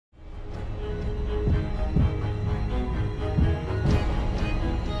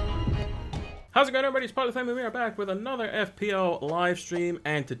How's it going, everybody? It's Pilot Family. We are back with another FPL live stream,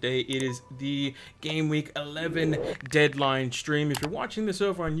 and today it is the Game Week 11 deadline stream. If you're watching this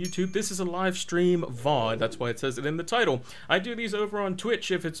over on YouTube, this is a live stream VOD. That's why it says it in the title. I do these over on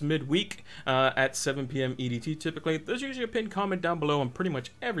Twitch if it's midweek at 7 p.m. EDT typically. There's usually a pinned comment down below on pretty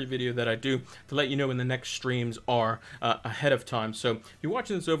much every video that I do to let you know when the next streams are ahead of time. So if you're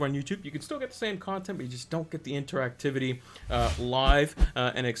watching this over on YouTube, you can still get the same content, but you just don't get the interactivity live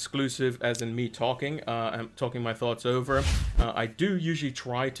and exclusive as in me talking. I'm talking my thoughts over. I do usually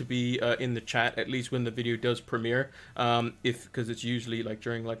try to be in the chat at least when the video does premiere, because it's usually like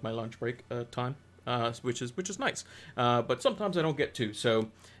during like my lunch break time, which is nice. But sometimes I don't get to. So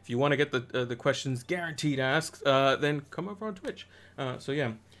if you want to get the questions guaranteed asked, then come over on Twitch. So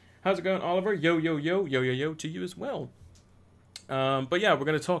yeah, how's it going, Oliver? Yo yo yo yo yo yo to you as well. But yeah, we're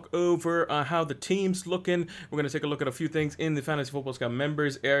going to talk over how the team's looking. We're going to take a look at a few things in the Fantasy Football Scout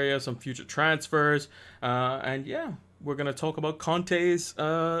members area, some future transfers. And yeah, we're going to talk about Conte's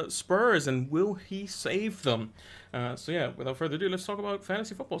Spurs and will he save them? So yeah, without further ado, let's talk about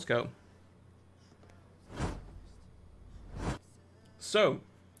Fantasy Football Scout. So,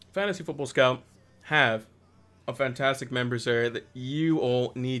 Fantasy Football Scout have a fantastic members area that you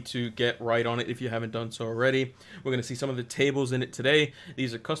all need to get right on it if you haven't done so already. We're going to see some of the tables in it today.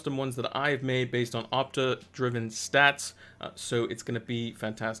 These are custom ones that I've made based on Opta driven stats, so it's going to be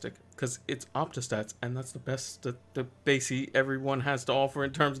fantastic because it's Opta stats, and that's the best that basically everyone has to offer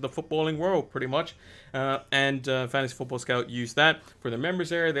in terms of the footballing world pretty much. And Fantasy Football Scout use that for their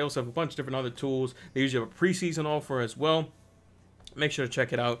members area. They also have a bunch of different other tools. They usually have a preseason offer as well. Make sure to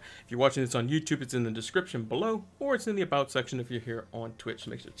check it out. If you're watching this on YouTube, it's in the description below, or it's in the About section if you're here on Twitch.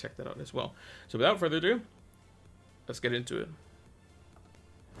 So make sure to check that out as well. So without further ado, let's get into it.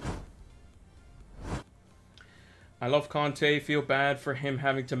 I love Conte. Feel bad for him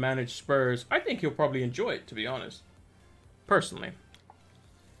having to manage Spurs. I think he'll probably enjoy it, to be honest. Personally.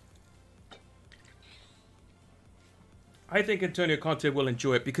 I think Antonio Conte will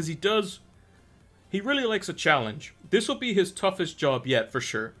enjoy it because he really likes a challenge. This will be his toughest job yet, for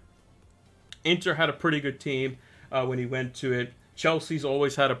sure. Inter had a pretty good team when he went to it. Chelsea's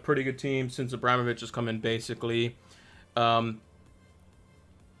always had a pretty good team since Abramovich has come in, basically. Actually,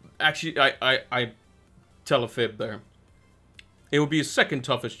 I tell a fib there. It would be his second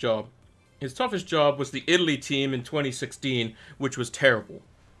toughest job. His toughest job was the Italy team in 2016, which was terrible.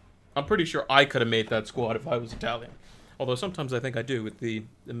 I'm pretty sure I could have made that squad if I was Italian. Although sometimes I think I do with the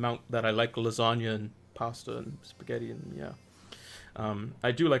amount that I like lasagna and pasta and spaghetti and yeah.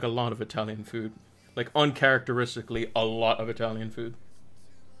 I do like a lot of Italian food. Like uncharacteristically a lot of Italian food.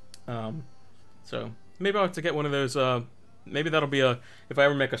 So maybe I'll have to get one of those, maybe that'll be if I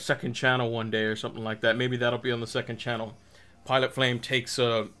ever make a second channel one day or something like that, maybe that'll be on the second channel. Pilot Flame takes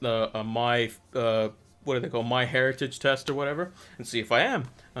what do they call, My Heritage test or whatever, and see if I am.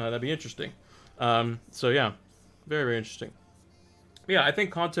 That'd be interesting. So yeah. Very, very interesting. Yeah, I think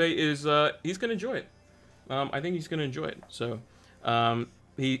Conte is, he's going to enjoy it. I think he's going to enjoy it. So,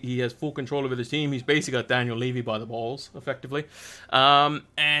 he has full control over the team. He's basically got Daniel Levy by the balls, effectively. Yeah,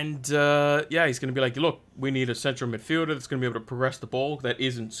 he's going to be like, look, we need a central midfielder that's going to be able to progress the ball. That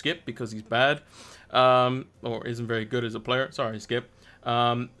isn't Skip because he's bad. Or isn't very good as a player. Sorry, Skip.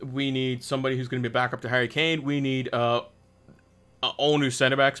 We need somebody who's going to be back up to Harry Kane. We need, all new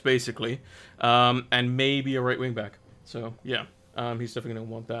center backs basically, and maybe a right wing back. So yeah, he's definitely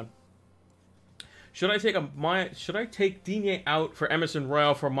gonna want that. Should I take Digne out for Emerson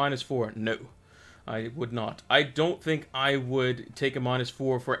Royal for -4? No, I would not. I don't think I would take a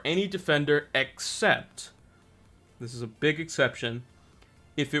 -4 for any defender except, this is a big exception,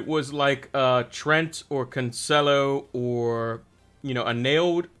 if it was like Trent or Cancelo or a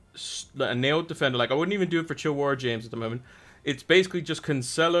nailed defender. Like I wouldn't even do it for Chilwell James at the moment. It's basically just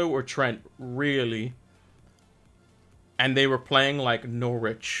Cancelo or Trent, really. And they were playing like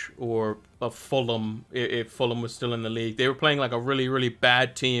Norwich or Fulham, if Fulham was still in the league. They were playing like a really, really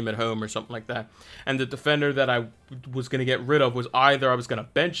bad team at home or something like that. And the defender that I was going to get rid of was either I was going to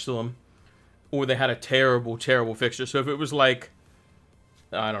bench them or they had a terrible, terrible fixture. So if it was like,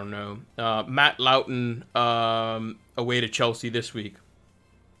 I don't know, Matt Loughton away to Chelsea this week,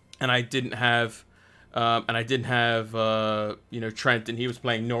 and I didn't have... Trent, and he was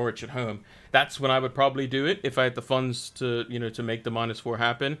playing Norwich at home. That's when I would probably do it if I had the funds to, to make the -4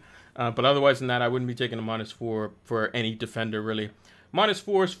 happen. But otherwise than that, I wouldn't be taking a -4 for any defender, really.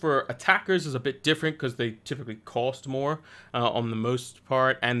 -4s for attackers is a bit different because they typically cost more on the most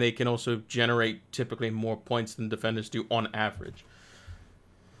part, and they can also generate typically more points than defenders do on average.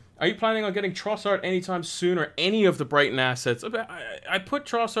 Are you planning on getting Trossard anytime soon or any of the Brighton assets? I put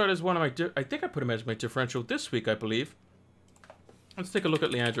Trossard as one of my... I think I put him as my differential this week, I believe. Let's take a look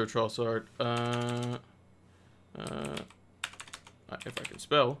at Leandro Trossard. If I can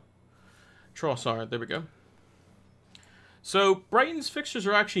spell. Trossard, there we go. So, Brighton's fixtures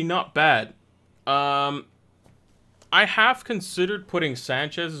are actually not bad. I have considered putting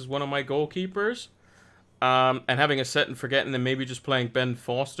Sanchez as one of my goalkeepers. And having a set and forget, and then maybe just playing Ben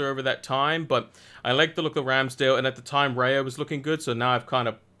Foster over that time. But I like the look of Ramsdale, and at the time Raya was looking good, so now I've kind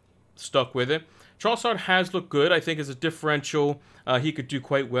of stuck with it. Trossard has looked good. I think as a differential, he could do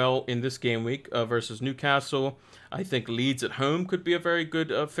quite well in this game week versus Newcastle. I think Leeds at home could be a very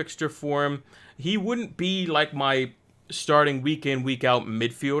good fixture for him. He wouldn't be like my starting week in, week out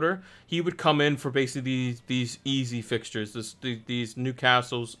midfielder. He would come in for basically these easy fixtures, these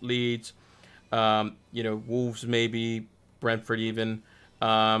Newcastle's, Leeds, you know, Wolves maybe, Brentford even.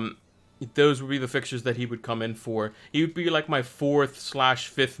 Those would be the fixtures that he would come in for. He would be like my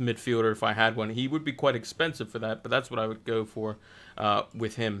 4th/5th midfielder if I had one. He would be quite expensive for that, but that's what I would go for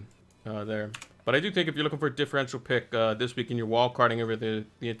with him there. But I do think if you're looking for a differential pick this week and you're wildcarding over the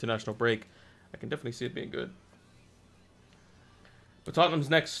international break, I can definitely see it being good. But Tottenham's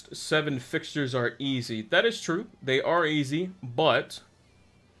next 7 fixtures are easy. That is true. They are easy, but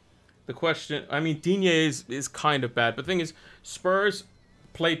the question... I mean, Digne is kind of bad. But the thing is, Spurs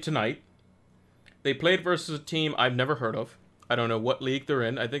played tonight. They played versus a team I've never heard of. I don't know what league they're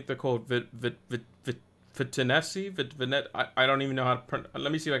in. I think they're called Vitinesi. I don't even know how to...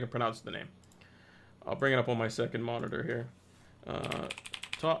 Let me see if I can pronounce the name. I'll bring it up on my second monitor here.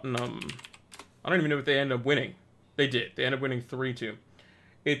 Tottenham. I don't even know if they ended up winning. They did. They ended up winning 3-2.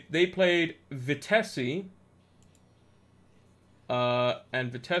 They played Vitesse.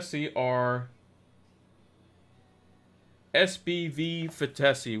 And Vitesse are SBV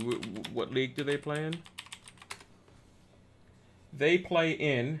Vitesse. What league do they play in? They play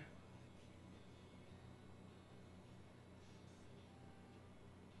in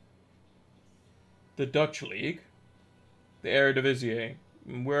the Dutch league, the Eredivisie.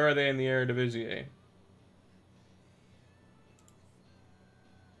 Where are they in the Eredivisie?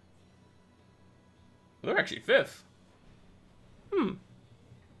 They're actually 5th.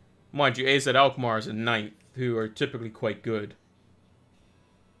 Mind you, AZ Alkmaar is in 9th, who are typically quite good.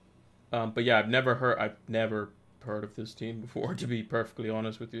 But yeah, I've never heard of this team before, to be perfectly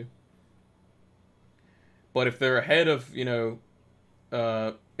honest with you. But if they're ahead of, you know,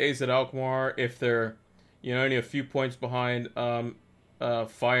 AZ Alkmaar, if they're, you know, only a few points behind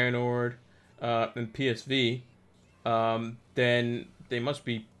Feyenoord and PSV, then they must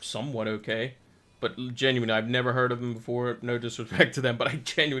be somewhat okay. But genuinely, I've never heard of them before. No disrespect to them, but I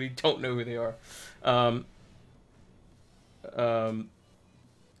genuinely don't know who they are.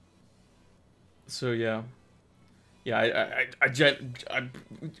 So yeah,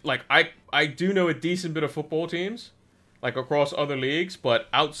 I do know a decent bit of football teams, like across other leagues, but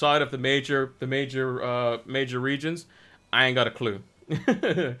outside of the major regions, I ain't got a clue.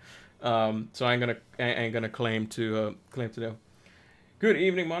 So I ain't gonna claim to know. Good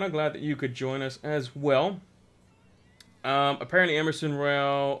evening, Mono. Glad that you could join us as well. Apparently, Emerson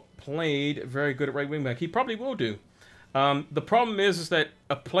Royal played very good at right wing back. He probably will do. The problem is that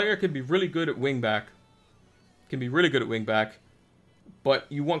a player can be really good at wing back. But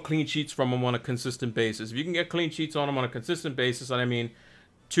you want clean sheets from him on a consistent basis. If you can get clean sheets on him on a consistent basis, and I mean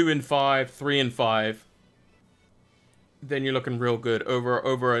 2 in 5, 3 in 5, then you're looking real good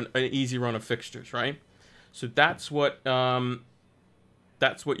over an easy run of fixtures, right? So that's what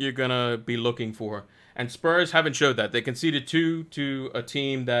you're gonna be looking for. And Spurs haven't showed that. They conceded 2 to a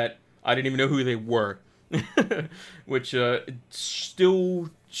team that I didn't even know who they were, which still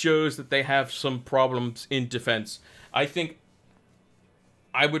shows that they have some problems in defense. I think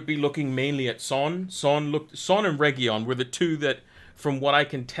I would be looking mainly at Son. Son and Reguilon were the two that, from what I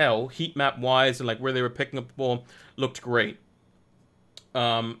can tell, heat map wise and like where they were picking up the ball, looked great.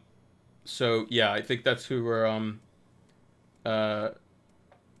 So yeah, I think that's who we're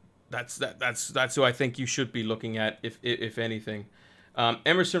that's who I think you should be looking at if anything.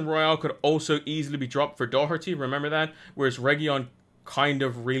 Emerson Royal could also easily be dropped for Doherty. Remember that, whereas Reguilon kind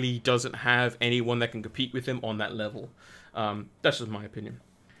of really doesn't have anyone that can compete with him on that level. That's just my opinion.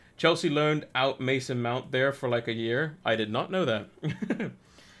 Chelsea loaned out Mason Mount there for like a year. I did not know that.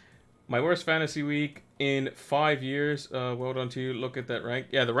 My worst fantasy week in 5 years. Well done to you. Look at that rank.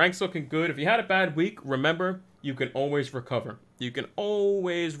 Yeah, the rank's looking good. If you had a bad week, remember, you can always recover. You can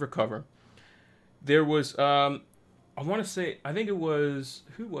always recover. There was, I want to say, I think it was,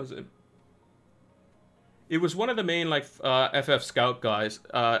 who was it? It was one of the main like FF Scout guys.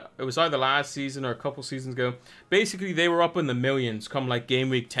 It was either last season or a couple seasons ago. Basically, they were up in the millions come like game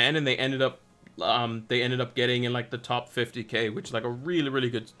week 10, and they ended up getting in like the top 50K, which is like a really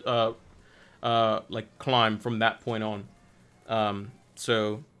good like climb from that point on.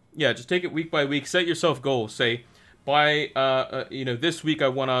 So yeah, just take it week by week. Set yourself goals. Say by this week I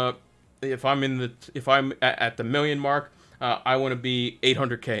wanna, if I'm at the million mark, I want to be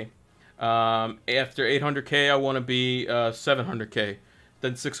 800K. After 800K, I want to be 700K,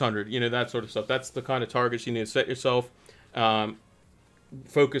 then 600. That sort of stuff. That's the kind of targets you need to set yourself.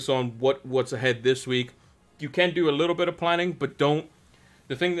 Focus on what's ahead this week. You can do a little bit of planning, but don't.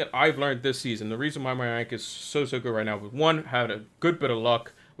 The thing that I've learned this season, the reason why my rank is so good right now, was one, had a good bit of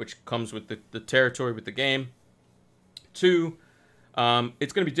luck, which comes with the territory with the game. Two,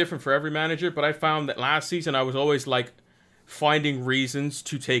 it's going to be different for every manager, but I found that last season I was always like finding reasons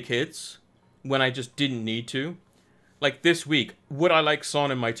to take hits when I just didn't need to. Like this week, would I like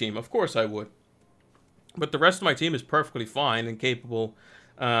Son in my team? Of course I would. But the rest of my team is perfectly fine and capable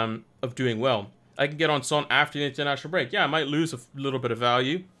of doing well. I can get on Son after the international break. Yeah, I might lose a little bit of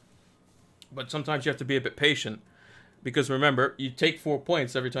value, but sometimes you have to be a bit patient. Because remember, you take 4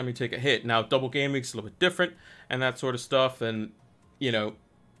 points every time you take a hit. Now, double game week's a little bit different and that sort of stuff. And,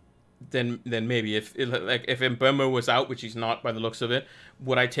 then maybe if Mbeumo was out, which he's not by the looks of it,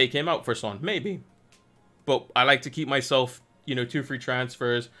 would I take him out for Son? Maybe. But I like to keep myself, 2 free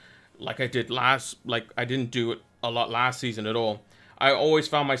transfers like I did I didn't do it a lot last season at all. I always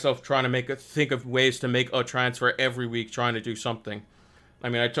found myself trying to think of ways to make a transfer every week, trying to do something. I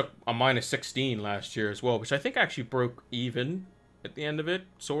mean, I took a minus 16 last year as well, which I think actually broke even at the end of it,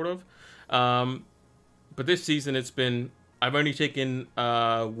 sort of. But this season, I've only taken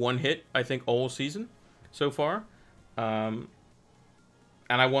 1 hit, I think, all season so far. And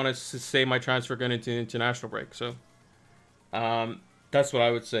I want to say my transfer going into the international break. So that's what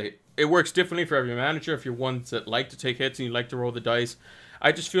I would say. It works differently for every manager. If you're ones that like to take hits and you like to roll the dice.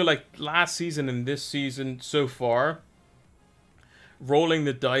 I just feel like last season and this season so far, rolling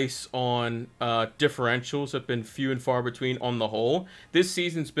the dice on differentials have been few and far between on the whole. This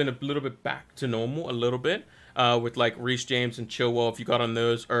season's been a little bit back to normal, a little bit. With like Reece James and Chilwell, if you got on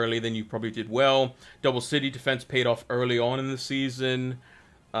those early, then you probably did well. Double City defense paid off early on in the season.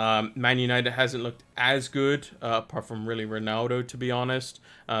 Man United hasn't looked as good, apart from really Ronaldo, to be honest,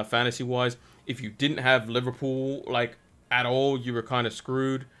 fantasy-wise. If you didn't have Liverpool like at all, you were kind of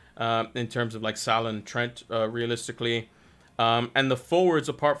screwed in terms of like Salah and Trent, realistically. And the forwards,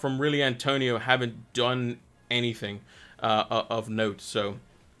 apart from really Antonio, haven't done anything of note. So,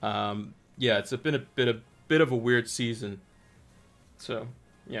 yeah, it's been a bit of a weird season. So,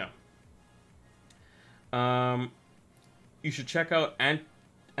 yeah. You should check out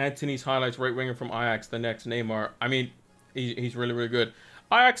Anthony's highlights, right winger from Ajax, the next Neymar. I mean, he's really good.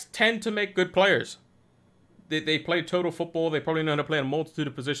 Ajax tend to make good players. They play total football. They probably know how to play in a multitude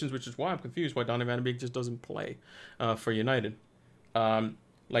of positions, which is why I'm confused why Donny van de Beek just doesn't play for United.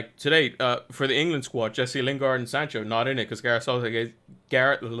 Like today, for the England squad, Jesse Lingard and Sancho not in it because Gareth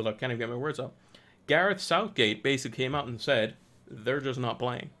Southgate basically came out and said they're just not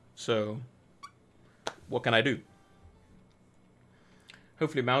playing. So what can I do?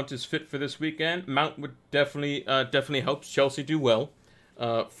 Hopefully Mount is fit for this weekend. Mount would definitely help Chelsea do well,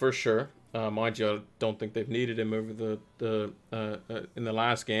 for sure. Mind you, I don't think they've needed him over in the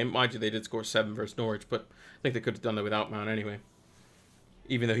last game. Mind you, they did score 7 versus Norwich, but I think they could have done that without Mount anyway.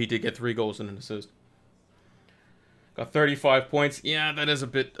 Even though he did get 3 goals and an assist. Got 35 points. Yeah, that is a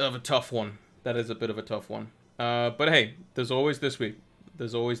bit of a tough one. But hey, there's always this week.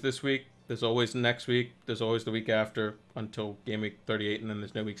 There's always this week. There's always next week. There's always the week after until game week 38, and then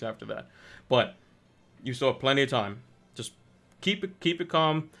there's no weeks after that. But you still have plenty of time. Just keep it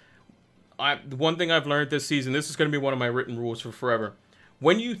calm. The one thing I've learned this season, this is going to be one of my written rules for forever.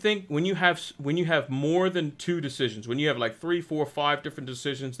 When you have more than 2 decisions, when you have like 3, 4, 5 different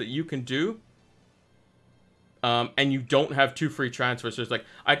decisions that you can do, and you don't have 2 free transfers, so it's like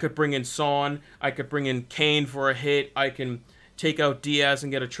I could bring in Son, I could bring in Kane for a hit, I can take out Diaz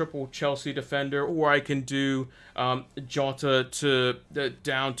and get a triple Chelsea defender, or I can do Jota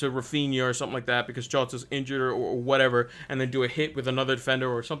down to Rafinha or something like that because Jota's injured or whatever, and then do a hit with another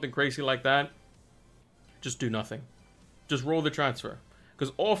defender or something crazy like that. Just do nothing. Just roll the transfer.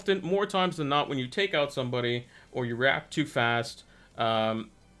 Because often, more times than not, when you take out somebody or you react too fast,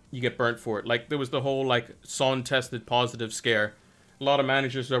 you get burnt for it. Like there was the whole like Son tested positive scare. A lot of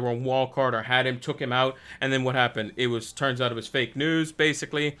managers that were on wildcard or had him, took him out, and then what happened? Turns out it was fake news,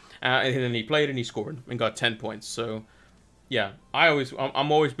 basically, and then he played and he scored and got 10 points. So, yeah,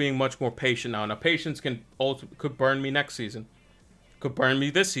 I'm always being much more patient now. Now, patience could burn me next season, could burn me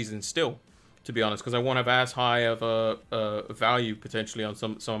this season still, to be honest, because I won't have as high of a value potentially on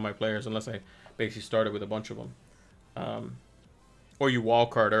some of my players unless I basically started with a bunch of them, or you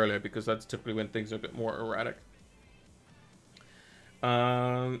wildcard earlier, because that's typically when things are a bit more erratic.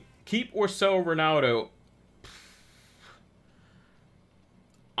 Keep or sell Ronaldo.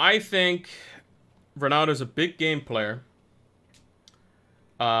 I think Ronaldo's a big game player.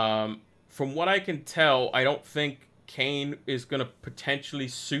 From what I can tell, I don't think Kane is going to potentially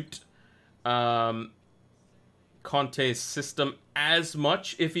suit Conte's system as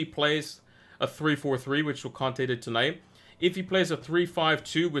much if he plays a 3-4-3, which Conte did tonight. If he plays a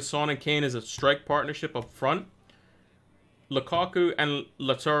 3-5-2 with Son and Kane as a strike partnership up front, Lukaku and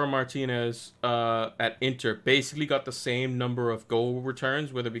Lautaro Martinez at Inter basically got the same number of goal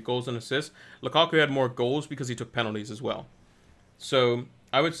returns, whether it be goals and assists. Lukaku had more goals because he took penalties as well. So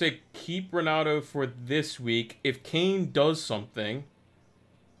I would say keep Ronaldo for this week. If Kane does something,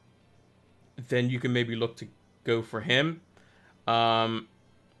 then you can maybe look to go for him.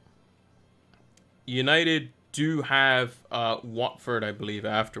 United do have Watford, I believe,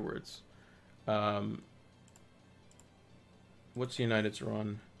 afterwards. What's United's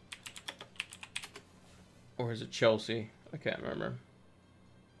run? Or is it Chelsea? I can't remember.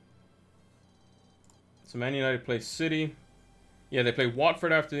 So Man United play City. Yeah, they play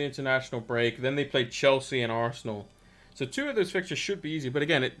Watford after the international break. Then they play Chelsea and Arsenal. So 2 of those fixtures should be easy. But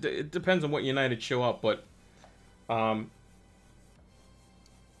again, it depends on what United show up. But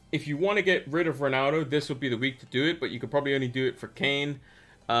if you want to get rid of Ronaldo, this would be the week to do it. But you could probably only do it for Kane.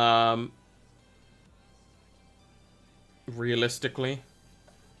 Realistically,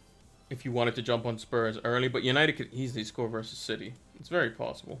 if you wanted to jump on Spurs early. But United could easily score versus City. It's very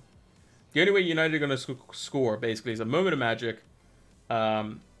possible. The only way United are going to score, basically, is a moment of magic.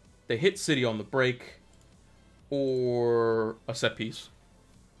 They hit City on the break, or a set piece.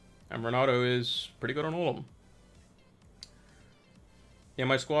 And Ronaldo is pretty good on all of them. Yeah,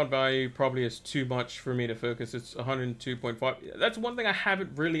 my squad value probably is too much for me to focus. It's 102.5. That's one thing I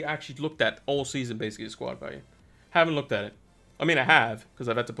haven't really actually looked at all season, basically, is squad value. Haven't looked at it. I mean, I have, because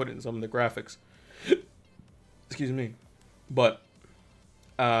I've had to put it in some of the graphics. Excuse me. But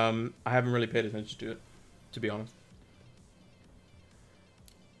I haven't really paid attention to it, to be honest.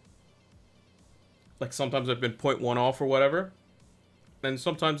 Like, sometimes I've been 0.1 off or whatever. And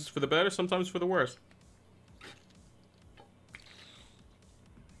sometimes it's for the better, sometimes for the worse.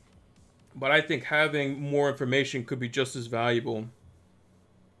 But I think having more information could be just as valuable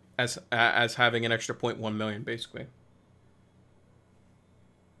as having an extra 0.1 million, basically.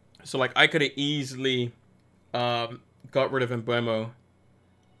 So, like, I could have easily got rid of Mbeumo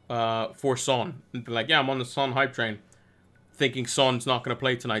for Son. And be like, yeah, I'm on the Son hype train. Thinking Son's not going to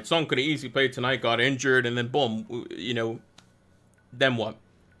play tonight. Son could have easily played tonight, got injured, and then boom, you know, then what?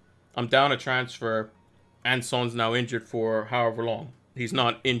 I'm down a transfer, and Son's now injured for however long. He's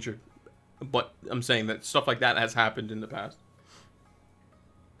not injured. But I'm saying that stuff like that has happened in the past.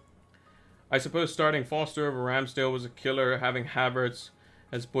 I suppose starting Foster over Ramsdale was a killer. Having Havertz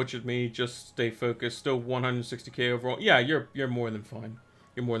has butchered me. Just stay focused. Still 160k overall. Yeah, you're more than fine.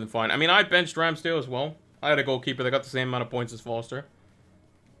 You're more than fine. I mean, I benched Ramsdale as well. I had a goalkeeper that got the same amount of points as Foster.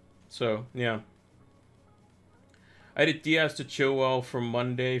 So, yeah. I did Diaz to Chilwell for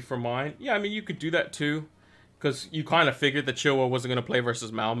Monday for mine. Yeah, I mean, you could do that too. Because you kind of figured that Chilwell wasn't going to play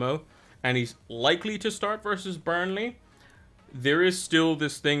versus Malmo. And he's likely to start versus Burnley. There is still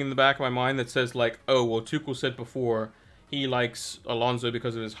this thing in the back of my mind that says, like, oh, well, Tuchel said before he likes Alonso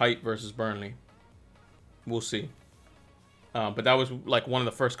because of his height versus Burnley. We'll see. But that was, like, one of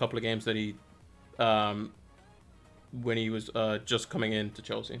the first couple of games that he... when he was just coming into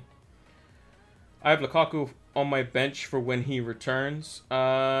Chelsea. I have Lukaku on my bench for when he returns.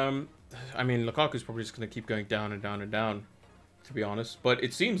 I mean, Lukaku's probably just going to keep going down and down and down, to be honest. But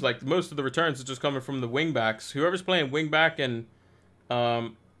it seems like most of the returns are just coming from the wingbacks. Whoever's playing wingback and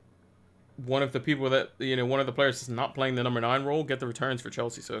one of the people that, you know, one of the players that's not playing the number 9 role get the returns for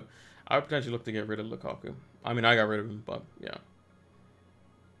Chelsea. So I would potentially look to get rid of Lukaku. I mean, I got rid of him, but yeah.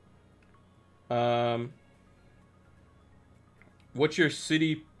 What's your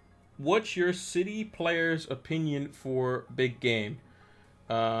City player's opinion for big game?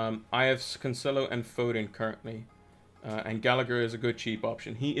 I have Cancelo and Foden currently. And Gallagher is a good cheap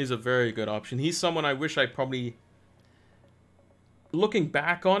option. He is a very good option. He's someone I wish I probably... Looking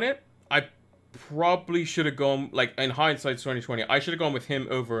back on it, I probably should have gone... Like, in hindsight 2020, I should have gone with him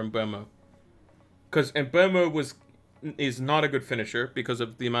over Mbeumo. Because Mbeumo is not a good finisher because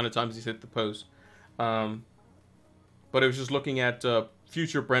of the amount of times he's hit the post. but it was just looking at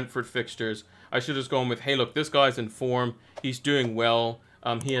future Brentford fixtures. I should have just gone with, hey, look, this guy's in form. He's doing well.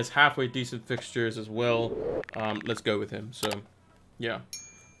 He has halfway decent fixtures as well. Let's go with him. So, yeah.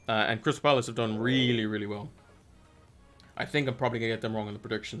 And Crystal Palace have done really, really well. I think I'm probably going to get them wrong on the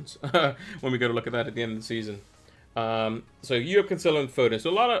predictions when we go to look at that at the end of the season. So you have Cancelo and Foden. So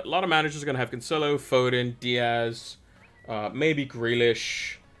a lot of managers are going to have Cancelo, Foden, Diaz, maybe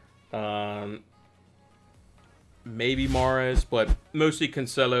Grealish, maybe Mahrez, but mostly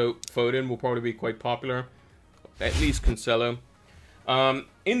Cancelo, Foden will probably be quite popular. At least Cancelo.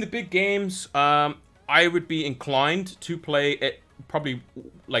 In the big games, I would be inclined to play it probably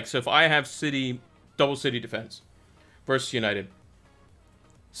like, so if I have City, double City defense versus United.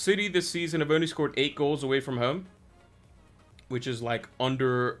 City this season have only scored 8 goals away from home, which is like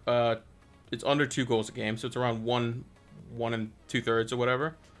under, it's under 2 goals a game, so it's around 1 2/3 or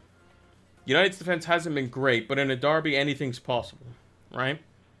whatever. United's defense hasn't been great, but in a derby, anything's possible, right?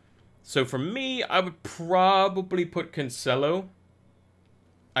 So for me, I would probably put Cancelo.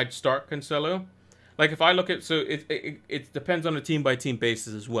 I'd start Cancelo. Like if I look at, so it depends on a team-by-team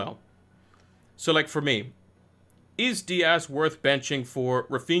basis as well. So like for me, is Diaz worth benching for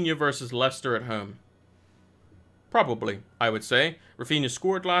Rafinha versus Leicester at home? Probably, I would say. Rafinha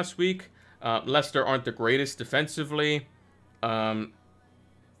scored last week. Leicester aren't the greatest defensively. You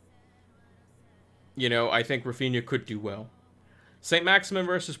know, I think Rafinha could do well. St. Maximin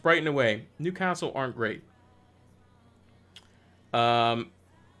versus Brighton away. Newcastle aren't great. And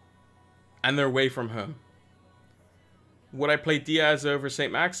they're away from home. Would I play Diaz over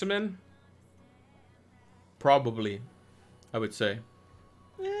St. Maximin? Probably, I would say.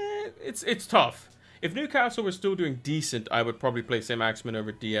 It's tough. If Newcastle were still doing decent, I would probably play St. Maximin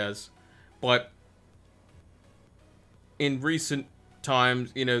over Diaz. But in recent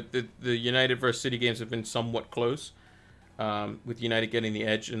times, you know, the United versus City games have been somewhat close, with United getting the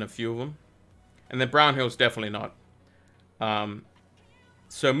edge in a few of them. And then Brownhill's definitely not.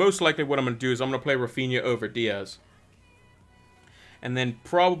 So most likely what I'm going to do is I'm going to play Rafinha over Diaz. And then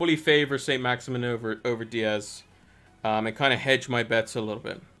probably favor St. Maximin over Diaz. And kind of hedge my bets a little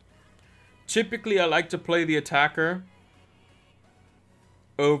bit. Typically, I like to play the attacker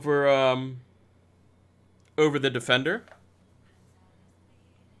over the defender.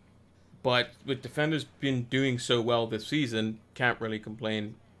 But with defenders been doing so well this season, can't really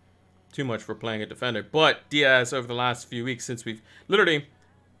complain too much for playing a defender. But Diaz over the last few weeks, since we've literally,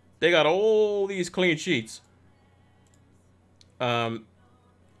 they got all these clean sheets. I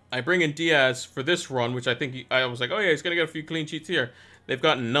bring in Diaz for this run, which I think I was like, oh yeah, he's gonna get a few clean sheets here. They've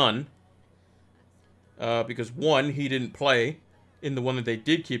gotten none. Because one, he didn't play in the one that they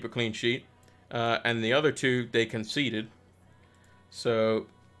did keep a clean sheet. And the other 2, they conceded. So,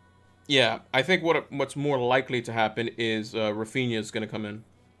 yeah, I think what's more likely to happen is Rafinha is going to come in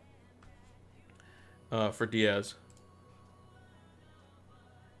for Diaz.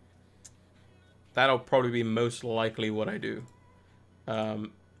 That'll probably be most likely what I do. And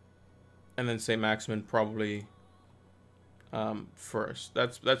then St. Maximin probably first.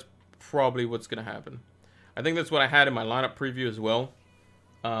 That's probably what's going to happen. I think that's what I had in my lineup preview as well.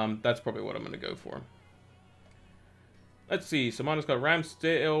 That's probably what I'm going to go for. Let's see. Samana's got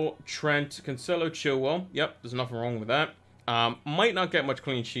Ramsdale, Trent, Cancelo, Chilwell. Yep, there's nothing wrong with that. Might not get much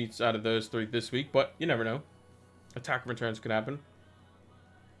clean sheets out of those 3 this week, but you never know. Attack returns could happen.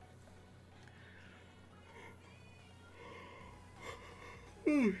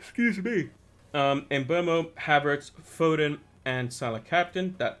 Oh, excuse me. Mbeumo, Havertz, Foden, and Salah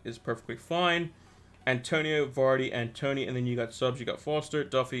captain. That is perfectly fine. Antonio, Vardy, and Tony. And then you got subs. You got Foster,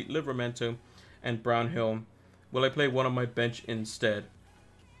 Duffy, Livramento, and Brownhill. Will I play one on my bench instead?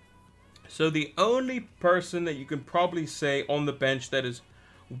 So the only person that you can probably say on the bench that is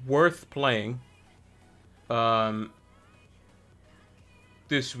worth playing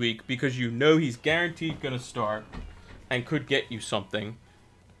this week, because you know he's guaranteed going to start and could get you something,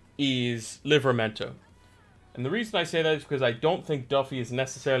 is Livramento. And the reason I say that is because I don't think Duffy is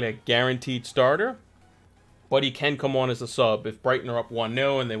necessarily a guaranteed starter, but he can come on as a sub. If Brighton are up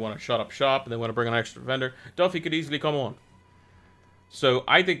 1-0 and they want to shut up shop and they want to bring an extra defender, Duffy could easily come on. So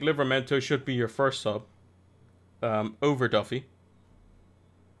I think Livramento should be your first sub over Duffy.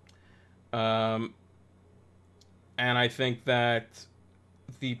 And I think that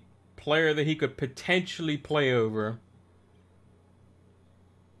the player that he could potentially play over,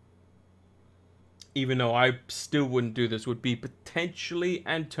 even though I still wouldn't do this, would be potentially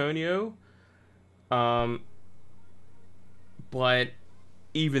Antonio. But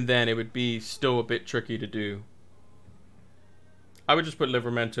even then, it would be still a bit tricky to do. I would just put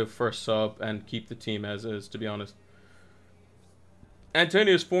Livramento first sub and keep the team as is, to be honest.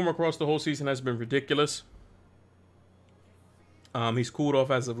 Antonio's form across the whole season has been ridiculous. He's cooled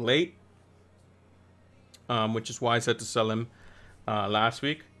off as of late, which is why I said to sell him last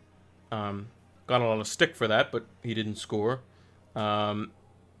week. Got a lot of stick for that, but he didn't score.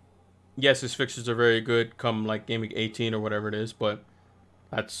 Yes, his fixtures are very good come like game week 18 or whatever it is, but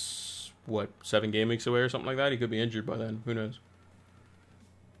that's, what, 7 game weeks away or something like that? He could be injured by then. Who knows?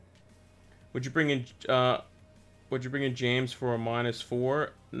 Would you bring in James for a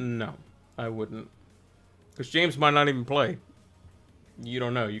 -4? No, I wouldn't. Because James might not even play. You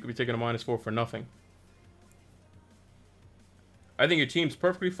don't know. You could be taking a -4 for nothing. I think your team's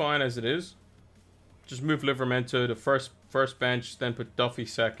perfectly fine as it is. Just move Livramento to first bench, then put Duffy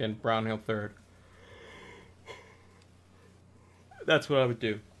second, Brownhill third. That's what I would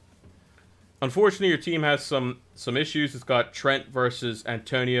do. Unfortunately, your team has some issues. It's got Trent versus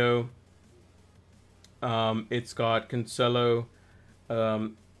Antonio. It's got Cancelo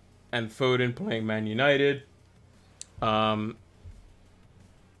and Foden playing Man United. But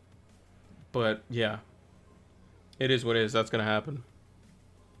yeah, it is what it is. That's going to happen.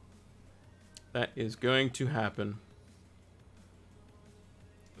 That is going to happen.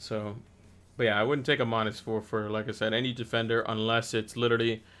 So, but yeah, I wouldn't take a -4 for, like I said, any defender unless it's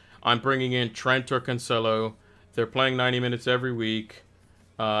literally, I'm bringing in Trent or Cancelo. They're playing 90 minutes every week.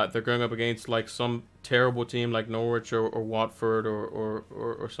 They're going up against like some terrible team like Norwich or Watford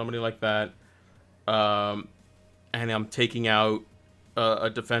or somebody like that. And I'm taking out a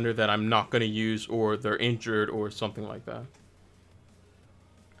defender that I'm not going to use, or they're injured or something like that.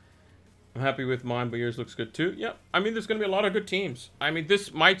 I'm happy with mine, but yours looks good too. Yeah, I mean, there's going to be a lot of good teams. I mean,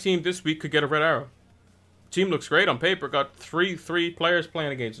 my team this week could get a red arrow. Team looks great on paper. Got three players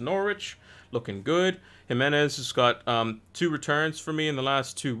playing against Norwich, looking good. Jimenez has got 2 returns for me in the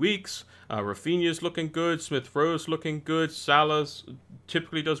last 2 weeks. Rafinha's looking good. Smith-Rowe's looking good. Salah's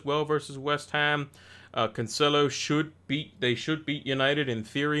typically does well versus West Ham. Cancelo should beat United in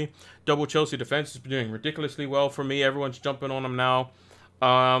theory. Double Chelsea defense has been doing ridiculously well for me. Everyone's jumping on them now.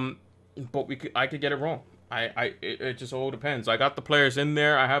 But I could get it wrong. It just all depends. I got the players in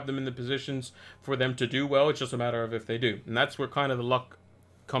there. I have them in the positions for them to do well. It's just a matter of if they do. And that's where kind of the luck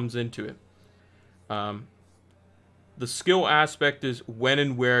comes into it. The skill aspect is when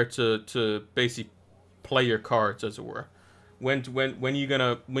and where to basically play your cards, as it were. When you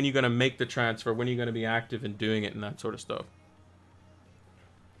gonna make the transfer? When are you gonna be active in doing it and that sort of stuff?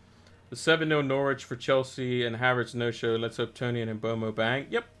 The 7-0 Norwich for Chelsea and Havertz no-show. Let's hope Tony and Mbomo bang.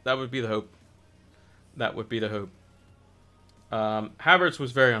 Yep, that would be the hope. That would be the hope. Havertz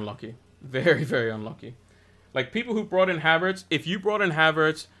was very unlucky. Very, very unlucky. Like, people who brought in Havertz, if you brought in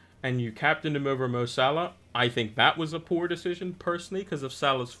Havertz and you captained him over Mo Salah, I think that was a poor decision, personally, because of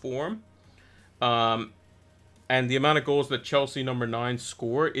Salah's form. And the amount of goals that Chelsea number 9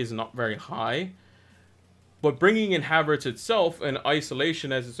 score is not very high. But bringing in Havertz itself in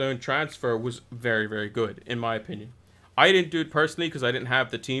isolation as its own transfer was very, very good, in my opinion. I didn't do it personally because I didn't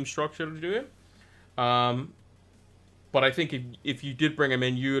have the team structure to do it. But I think if you did bring him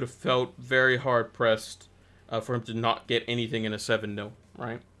in, you would have felt very hard-pressed for him to not get anything in a 7-0,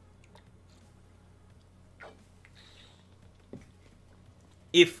 right?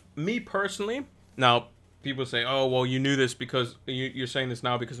 If me personally, now people say, oh, well, you knew this because, you're saying this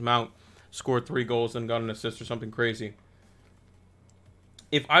now because Mount scored 3 goals and got an assist or something crazy.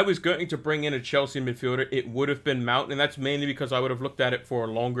 If I was going to bring in a Chelsea midfielder, it would have been Mount, and that's mainly because I would have looked at it for a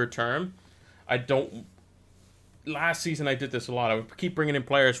longer term. Last season I did this a lot. I would keep bringing in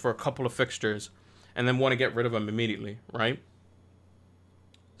players for a couple of fixtures and then want to get rid of them immediately, right?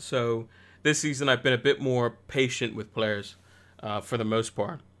 So this season I've been a bit more patient with players for the most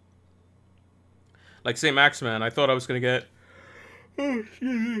part. Like St. Maximan, I thought I was going to get... Oh,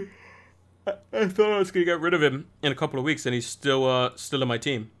 excuse me. I thought I was going to get rid of him in a couple of weeks, and he's still in my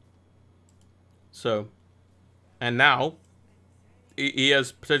team. So, and now, he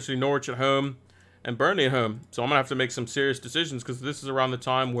has potentially Norwich at home and Burnley at home. So I'm going to have to make some serious decisions, because this is around the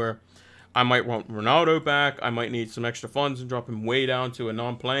time where I might want Ronaldo back. I might need some extra funds and drop him way down to a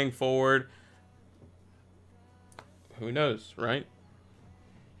non-playing forward. Who knows, right?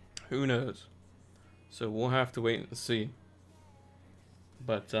 Who knows? So we'll have to wait and see.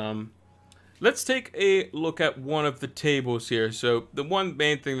 But, let's take a look at one of the tables here. So the one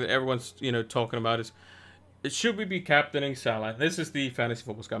main thing that everyone's, talking about is, should we be captaining Salah? This is the Fantasy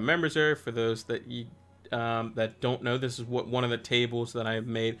Football Scout members area. For those that that don't know, this is what one of the tables that I've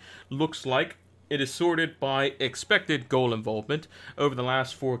made looks like. It is sorted by expected goal involvement over the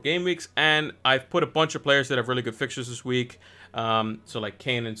last 4 game weeks, and I've put a bunch of players that have really good fixtures this week. So like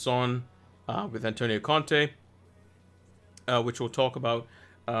Kane and Son with Antonio Conte. which we'll talk about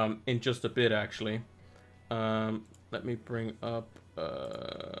in just a bit, actually. Let me bring up...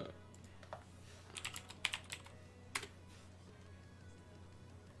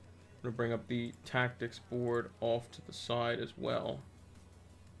 I'm going to bring up the tactics board off to the side as well.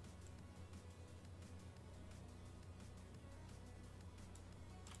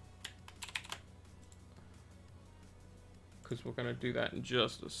 Because we're going to do that in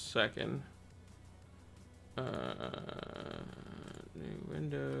just a second. New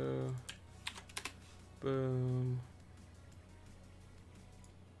window. Boom.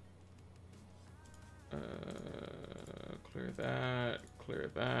 Clear that. Clear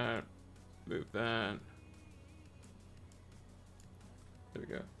that. Move that. There we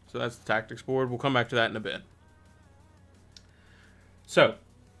go. So that's the tactics board. We'll come back to that in a bit. So,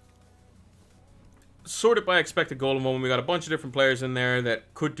 sorted by expected goal involvement. We got a bunch of different players in there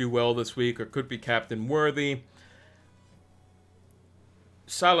that could do well this week or could be captain worthy.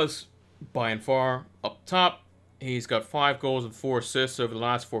 Salah's by and far up top. He's got 5 goals and 4 assists over the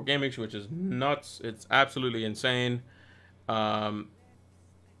last 4 game weeks, which is nuts. It's absolutely insane.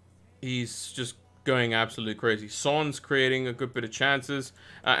 He's just going absolutely crazy. Son's creating a good bit of chances.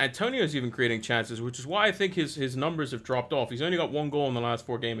 Antonio's even creating chances, which is why I think his numbers have dropped off. He's only got 1 goal in the last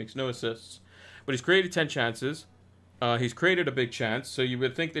 4 game weeks, no assists. But he's created 10 chances. He's created a big chance, so you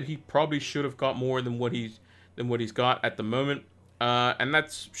would think that he probably should have got more than what he's got at the moment. And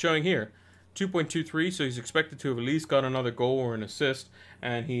that's showing here. 2.23, so he's expected to have at least got another goal or an assist,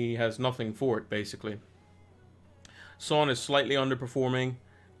 and he has nothing for it, basically. Son is slightly underperforming.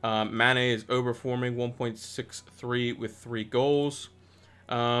 Mane is overperforming, 1.63 with 3 goals.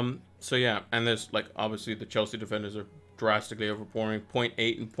 So yeah, and there's, like, obviously the Chelsea defenders are drastically overperforming,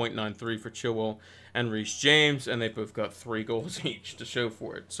 0.8 and 0.93 for Chilwell and Reece James, and they both got 3 goals each to show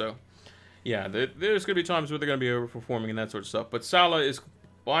for it. So yeah, there's going to be times where they're going to be overperforming and that sort of stuff. But Salah is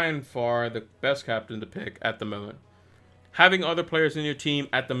by and far the best captain to pick at the moment. Having other players in your team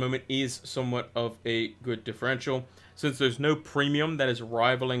at the moment is somewhat of a good differential, since there's no premium that is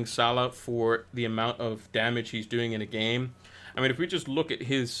rivaling Salah for the amount of damage he's doing in a game. I mean, if we just look at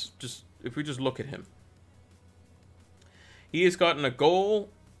him, he has gotten a goal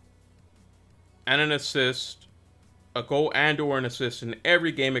and an assist, a goal and or an assist in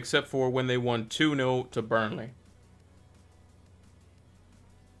every game except for when they won 2-0 to Burnley.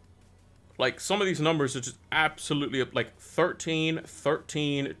 Like, some of these numbers are just absolutely, like, 13,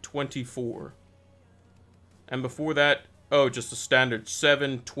 13, 24. And before that, oh, just a standard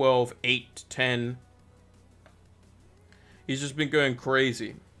 7, 12, 8, 10. He's just been going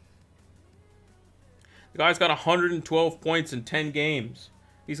crazy. The guy's got 112 points in 10 games.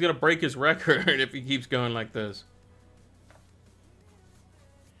 He's going to break his record if he keeps going like this.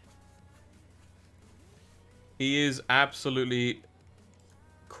 He is absolutely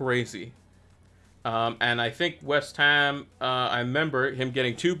crazy. And I think West Ham, I remember him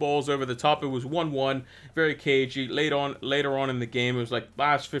getting 2 balls over the top. It was 1-1, very cagey. Later on in the game, it was like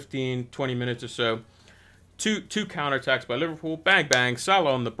last 15, 20 minutes or so. Two counterattacks by Liverpool. Bang, bang.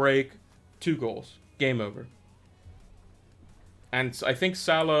 Salah on the break. 2 goals. Game over. And I think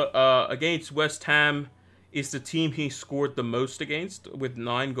Salah, against West Ham, is the team he scored the most against, with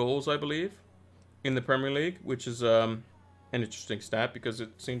 9 goals, I believe, in the Premier League, which is an interesting stat because it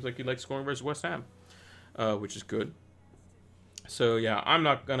seems like he likes scoring versus West Ham, which is good. So yeah,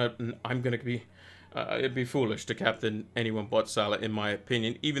 it'd be foolish to captain anyone but Salah, in my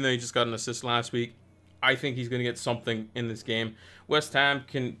opinion. Even though he just got an assist last week, I think he's going to get something in this game. West Ham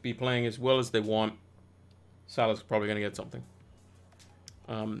can be playing as well as they want. Salah's probably going to get something.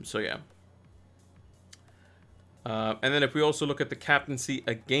 So yeah. And then if we also look at the captaincy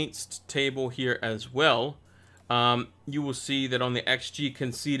against table here as well, you will see that on the XG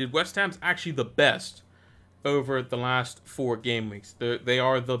conceded, West Ham's actually the best over the last 4 game weeks. They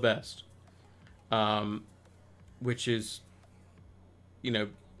are the best, which is, you know,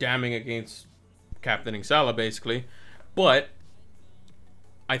 damning against captaining Salah, basically. But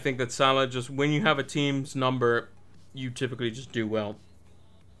I think that Salah, just when you have a team's number, you typically just do well.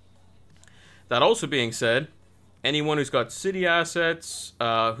 That also being said, anyone who's got City assets,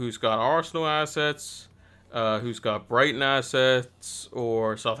 who's got Arsenal assets, who's got Brighton assets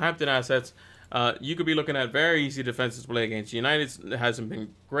or Southampton assets, you could be looking at very easy defenses to play against. United hasn't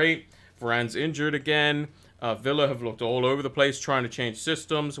been great. Varane's injured again. Villa have looked all over the place trying to change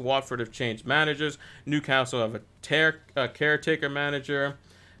systems. Watford have changed managers. Newcastle have a caretaker manager.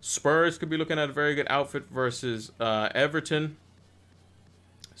 Spurs could be looking at a very good outfit versus Everton.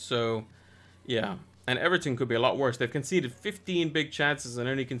 So, yeah. And Everton could be a lot worse. They've conceded 15 big chances and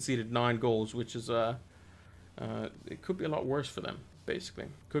only conceded 9 goals, which is It could be a lot worse for them, basically.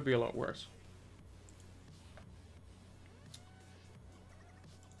 Could be a lot worse.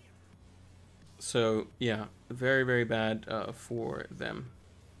 So, yeah, very, very bad for them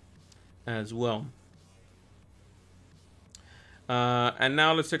as well. And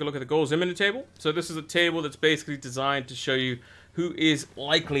now let's take a look at the goals in-minute table. So this is a table that's basically designed to show you who is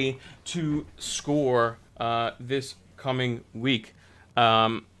likely to score this coming week.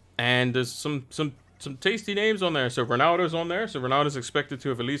 And there's some tasty names on there. So Ronaldo's on there. So Ronaldo's expected to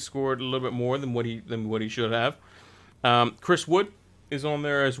have at least scored a little bit more than what he should have. Chris Wood is on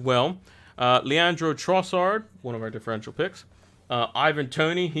there as well. Leandro Trossard, one of our differential picks. Ivan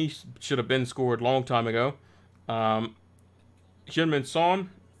Toney, he should have been scored a long time ago. Heung-min Son,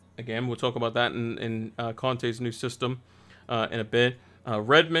 again, we'll talk about that in Conte's new system in a bit.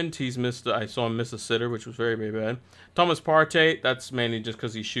 Redmond, he's missed. I saw him miss a sitter, which was very, very bad. Thomas Partey, that's mainly just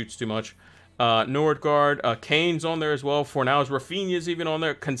because he shoots too much. Nordgaard, Kane's on there as well. Fornals, Rafinha's even on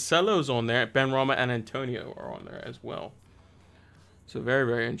there. Cancelo's on there. Benrahma and Antonio are on there as well. So very,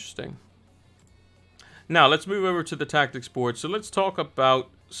 very interesting. Now, let's move over to the tactics board. So let's talk about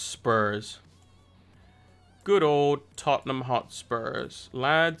Spurs. Good old Tottenham Hotspurs.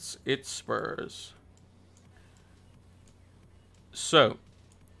 Lads, it's Spurs. So,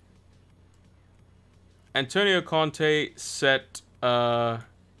 Antonio Conte set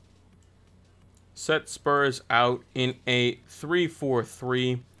Spurs out in a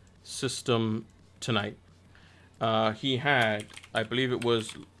 3-4-3 system tonight. He had, I believe it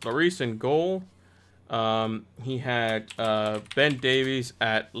was Lloris in goal. He had Ben Davies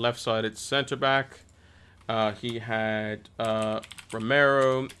at left-sided center back. He had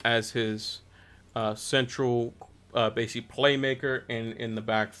Romero as his central, basically playmaker in the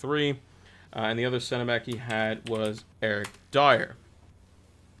back three. And the other center back he had was Eric Dyer.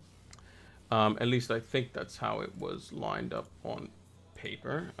 At least I think that's how it was lined up on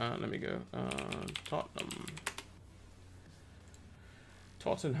paper. Let me go.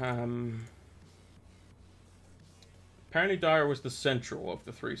 Tottenham. Apparently Dyer was the central of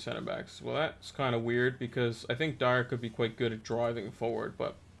the three center backs. Well, that's kind of weird because I think Dyer could be quite good at driving forward,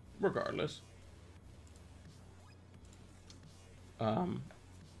 but regardless.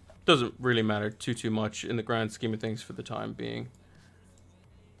 Doesn't really matter too much in the grand scheme of things for the time being.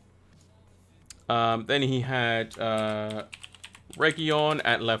 Then he had Reguilon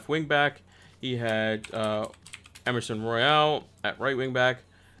at left wing back. He had Emerson Royale at right wing back.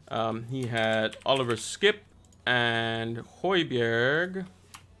 He had Oliver Skip and Højbjerg.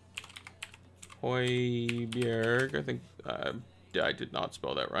 I think I did not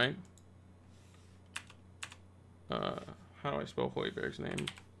spell that right. How do I spell Højbjerg's name?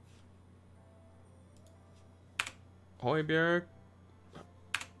 Højbjerg.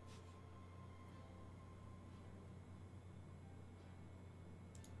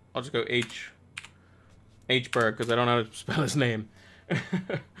 I'll just go H-Berg because I don't know how to spell his name.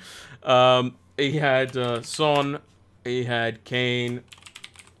 He had Son, he had Kane,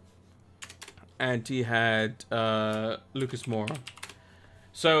 and he had Lucas Moura.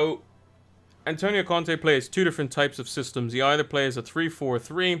 So Antonio Conte plays two different types of systems. He either plays a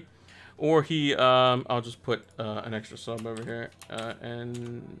 3-4-3, or he I'll just put an extra sub over here.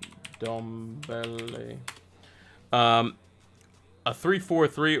 And Dombele. A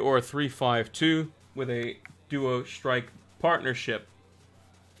 3-4-3 or a 3-5-2 with a duo strike partnership.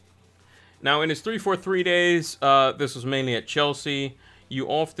 Now, in his 3-4-3 days, this was mainly at Chelsea. You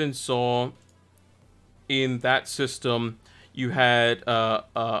often saw in that system, you had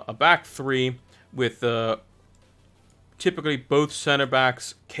a back three with typically both center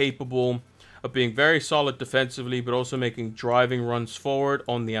backs capable of being very solid defensively, but also making driving runs forward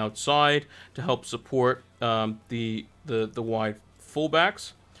on the outside to help support the wide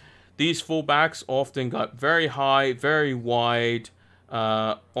fullbacks. These fullbacks often got very high, very wide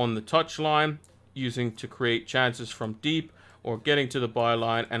on the touchline, using to create chances from deep or getting to the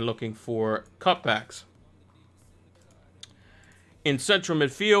byline and looking for cutbacks. In central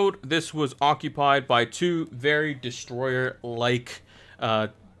midfield, this was occupied by two very destroyer-like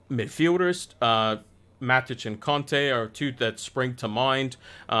midfielders. Matic and Conte are two that spring to mind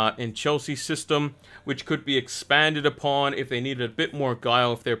in Chelsea's system, which could be expanded upon if they needed a bit more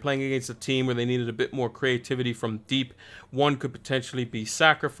guile. If they're playing against a team where they needed a bit more creativity from deep, one could potentially be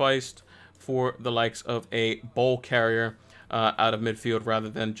sacrificed for the likes of a ball carrier out of midfield rather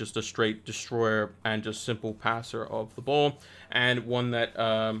than just a straight destroyer and just simple passer of the ball. And one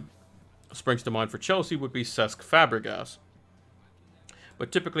that springs to mind for Chelsea would be Cesc Fabregas.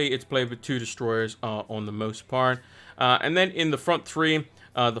 But typically, it's played with two destroyers on the most part. And then in the front three,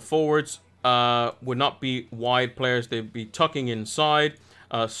 the forwards, would not be wide players. They'd be tucking inside,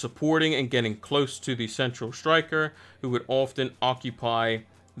 supporting and getting close to the central striker, who would often occupy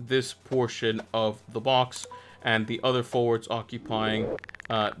this portion of the box, and the other forwards occupying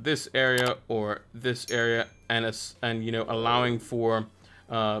this area or this area, and you know, allowing for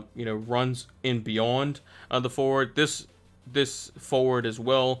you know, runs in beyond the forward. This forward as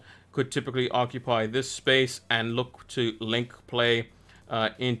well could typically occupy this space and look to link play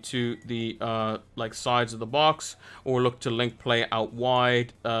into the like sides of the box, or look to link play out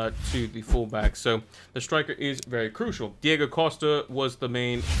wide to the fullback. So the striker is very crucial. Diego Costa was the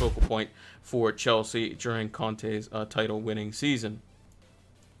main focal point for Chelsea during Conte's title-winning season.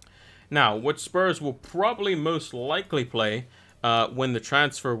 Now, what Spurs will probably most likely play when the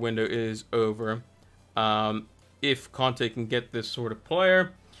transfer window is over, if Conte can get this sort of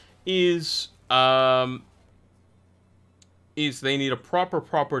player, is they need a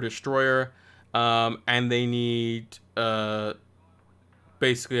proper destroyer, and they need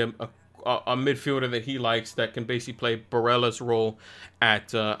basically a midfielder that he likes, that can basically play Barella's role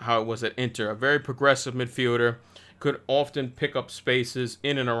at how it was at Inter. A very progressive midfielder, could often pick up spaces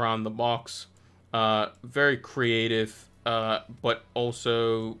in and around the box, very creative, but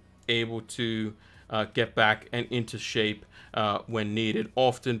also able to get back and into shape when needed,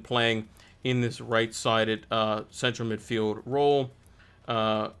 often playing in this right-sided central midfield role,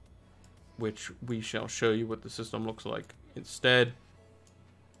 which we shall show you what the system looks like instead.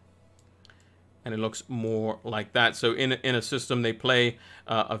 And it looks more like that. So in a system, they play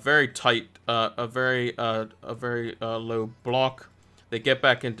a very tight, a very low block. They get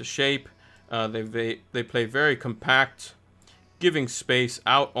back into shape. They play very compact, giving space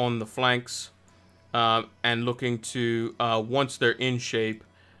out on the flanks, and looking to once they're in shape,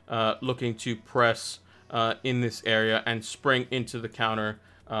 looking to press in this area and spring into the counter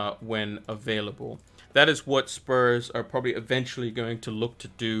when available. That is what Spurs are probably eventually going to look to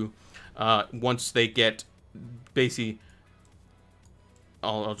do once they get basically...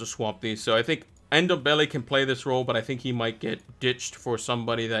 I'll just swap these. So I think Ndombele can play this role, but I think he might get ditched for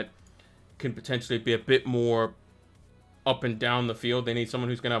somebody that can potentially be a bit more up and down the field. They need someone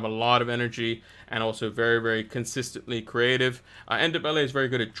who's going to have a lot of energy and also very consistently creative. Ndombele is very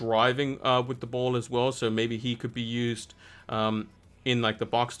good at driving with the ball as well, so maybe he could be used in like the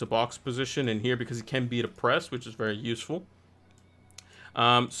box-to-box position in here, because he can beat a press, which is very useful.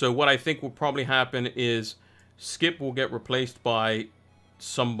 So what I think will probably happen is Skip will get replaced by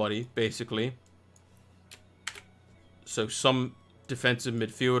somebody, basically. So some defensive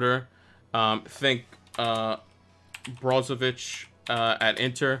midfielder. Think Brozovic at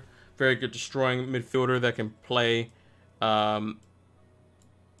Inter. Very good destroying midfielder that can play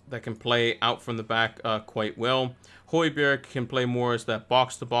out from the back quite well. Højbjerg can play more as that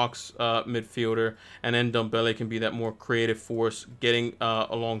box-to-box midfielder, and then Ndombele can be that more creative force, getting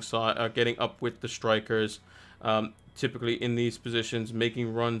alongside, getting up with the strikers, typically in these positions,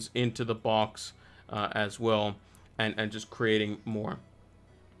 making runs into the box as well, and just creating more.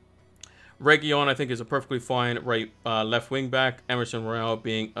 Reguilon, I think, is a perfectly fine left wing back. Emerson Royal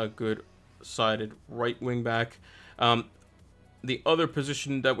being a good sided right wing back. The other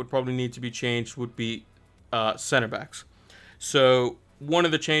position that would probably need to be changed would be center backs. So one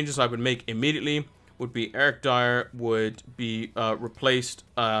of the changes I would make immediately would be Eric Dyer would be replaced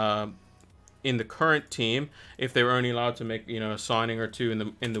in the current team, if they were only allowed to make, you know, a signing or two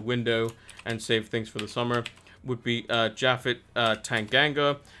in the window and save things for the summer, would be Japhet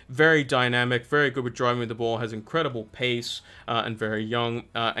Tanganga. Very dynamic, very good with driving the ball, has incredible pace, and very young,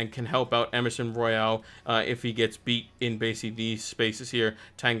 and can help out Emerson Royal if he gets beat in basically these spaces here.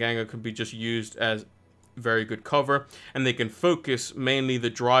 Tanganga could be just used as very good cover, and they can focus mainly the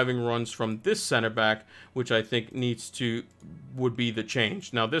driving runs from this center back, which I think would be the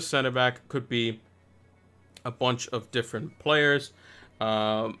change. Now, this center back could be a bunch of different players.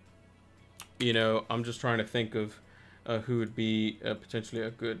 You know, I'm just trying to think of who would be potentially a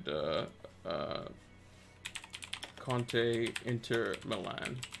good Conte, Inter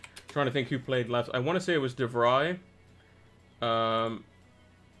Milan. Trying to think who played left. I want to say it was De Vrij.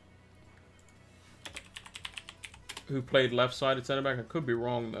 Who played left-sided center back. I could be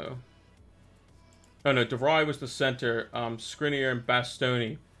wrong though. Oh no, De Vrij was the center. Skriniar and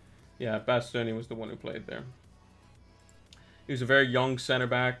Bastoni. Yeah, Bastoni was the one who played there. He was a very young center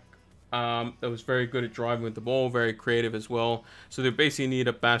back. That was very good at driving with the ball, very creative as well. So they basically need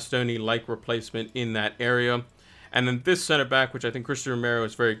a Bastoni-like replacement in that area. And then this center back, which I think Christian Romero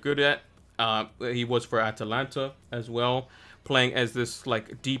is very good at, he was for Atalanta as well, playing as this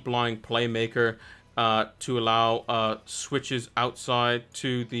like deep-lying playmaker, to allow switches outside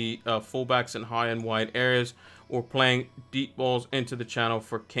to the fullbacks in high and wide areas, or playing deep balls into the channel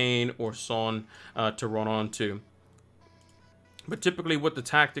for Kane or Son to run onto. But typically what the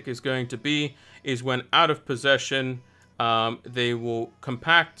tactic is going to be is when out of possession, they will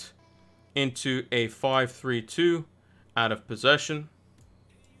compact into a 5-3-2 out of possession.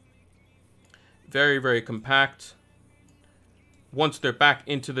 Very, very compact. Once they're back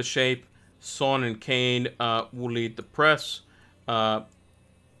into the shape, Son and Kane will lead the press. And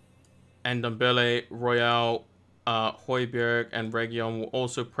Ndombele, Royale, Højbjerg, and Reguilon will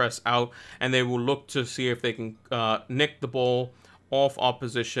also press out, and they will look to see if they can nick the ball off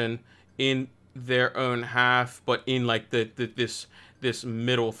opposition in their own half, but in like this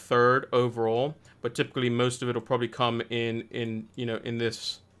middle third overall. But typically, most of it will probably come in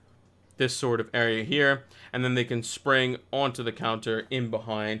this sort of area here, and then they can spring onto the counter in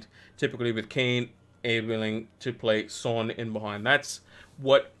behind, typically with Kane able to play Son in behind. That's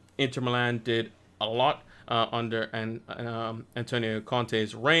what Inter Milan did a lot under Antonio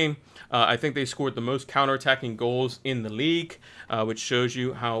Conte's reign. I think they scored the most counter-attacking goals in the league, which shows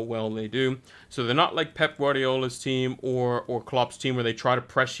you how well they do. So they're not like Pep Guardiola's team or Klopp's team, where they try to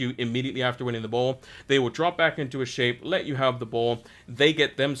press you immediately after winning the ball. They will drop back into a shape, let you have the ball. They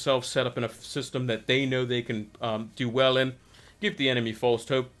get themselves set up in a system that they know they can do well in, give the enemy false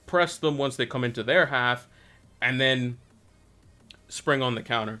hope, press them once they come into their half, and then spring on the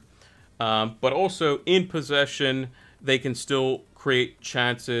counter. But also in possession, they can still create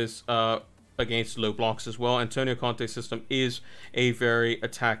chances against low blocks as well. Antonio Conte's system is a very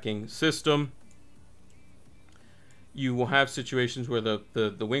attacking system. You will have situations where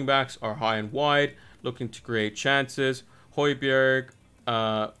the wing backs are high and wide, looking to create chances. Højbjerg,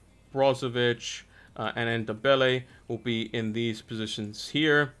 Brozovic, and Ndombele will be in these positions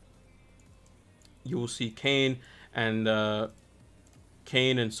here. You will see Kane and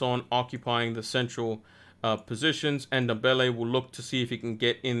Son occupying the central positions, and Ndombele will look to see if he can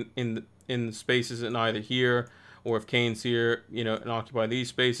get in the spaces in either here, or if Kane's here, and occupy these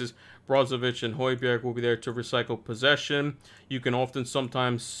spaces. Brozovic and Højbjerg will be there to recycle possession. You can often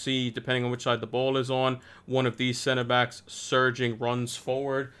sometimes see, depending on which side the ball is on, one of these center backs surging runs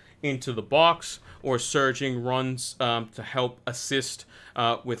forward into the box, or surging runs to help assist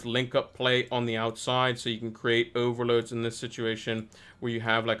with link-up play on the outside, so you can create overloads in this situation where you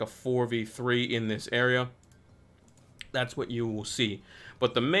have like a 4v3 in this area. That's what you will see.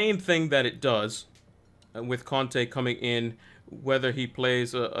 But the main thing that it does with Conte coming in, whether he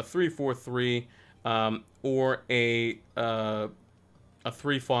plays a 3-4-3 or a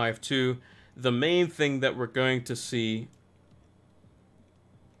 3-5-2, the main thing that we're going to see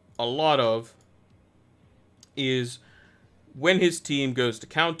a lot of is when his team goes to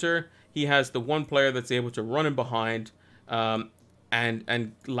counter, he has the one player that's able to run in behind and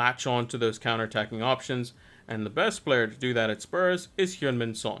latch on to those counter-attacking options. And the best player to do that at Spurs is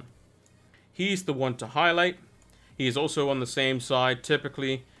Heung-min Son. He's the one to highlight. He is also on the same side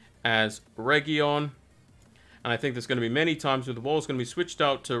typically as Reguilon. And I think there's going to be many times where the ball is going to be switched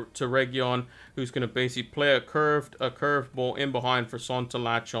out to Reguilon, who's going to basically play a curved ball in behind for Son to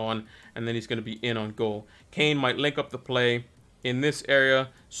latch on, and then he's going to be in on goal. Kane might link up the play in this area,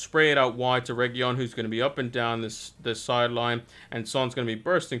 spray it out wide to Reguilon, who's going to be up and down this sideline, and Son's going to be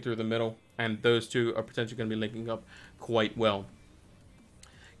bursting through the middle, and those two are potentially going to be linking up quite well.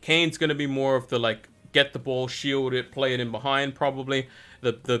 Kane's going to be more of the like get the ball, shield it, play it in behind, probably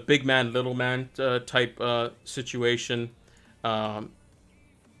the big man, little man type situation. Although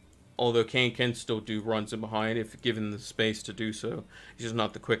Kane can still do runs in behind if given the space to do so. He's just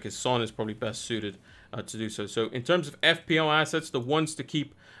not the quickest. Son is probably best suited to do so. So in terms of FPL assets, the ones to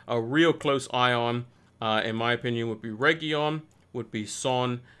keep a real close eye on, in my opinion, would be Reguilon, would be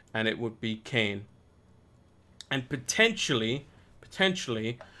Son, and it would be Kane. And potentially,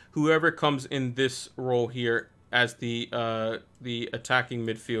 whoever comes in this role here as the attacking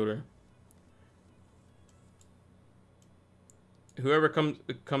midfielder. Whoever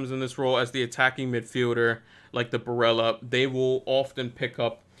comes in this role as the attacking midfielder, like the Barella, they will often pick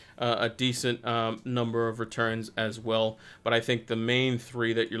up a decent number of returns as well. But I think the main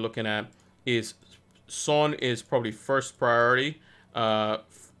three that you're looking at is Son is probably first priority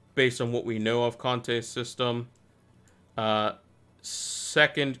based on what we know of Conte's system.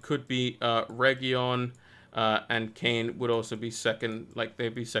 Second could be Reguilon, and Kane would also be second. Like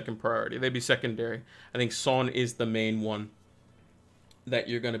they'd be second priority. They'd be secondary. I think Son is the main one that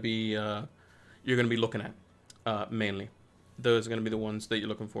you're going to be looking at mainly. Those are going to be the ones that you're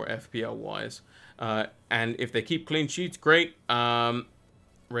looking for FPL wise. And if they keep clean sheets, great.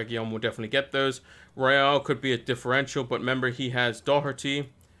 Reguilón will definitely get those. Royale could be a differential, but remember he has Doherty.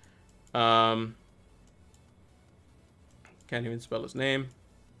 Can't even spell his name.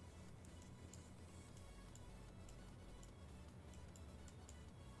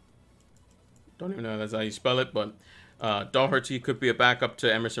 Don't even know that's how you spell it, but Doherty could be a backup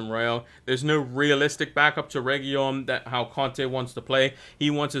to Emerson Royale. There's no realistic backup to Reguilón that how Conte wants to play. He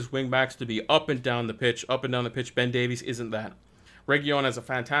wants his wingbacks to be up and down the pitch. Up and down the pitch. Ben Davies isn't that. Reguilón has a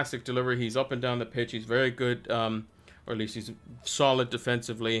fantastic delivery. He's up and down the pitch. He's very good, or at least he's solid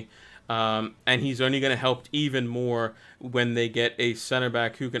defensively. And he's only going to help even more when they get a center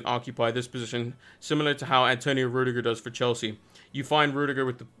back who can occupy this position, similar to how Antonio Rudiger does for Chelsea. You find Rudiger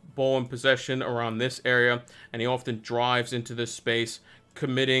with the ball in possession around this area, and he often drives into this space,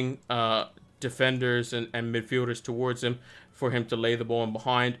 committing defenders and midfielders towards him for him to lay the ball in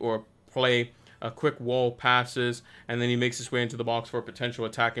behind or play quick wall passes, and then he makes his way into the box for a potential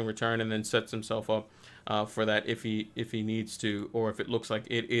attacking return and then sets himself up for that if he needs to, or if it looks like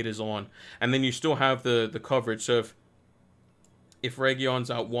it is on. And then you still have the coverage. So if Reguilón's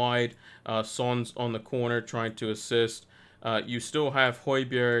out wide, Son's on the corner trying to assist, you still have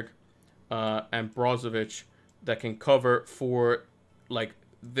Højbjerg and Brozovic that can cover for like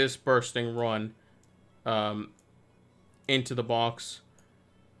this bursting run into the box.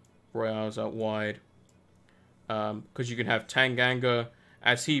 Royale's out wide because you can have Tanganga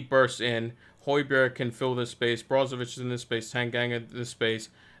as he bursts in. Højbjerg can fill this space. Brozovic is in this space. Tanganga this space,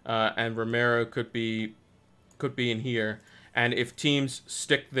 and Romero could be in here. And if teams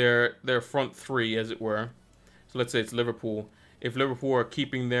stick their front three, as it were, so let's say it's Liverpool. If Liverpool are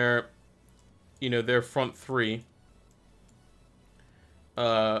keeping their front three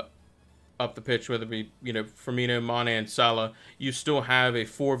up the pitch, whether it be Firmino, Mane, and Salah, you still have a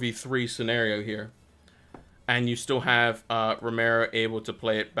 4v3 scenario here, and you still have Romero able to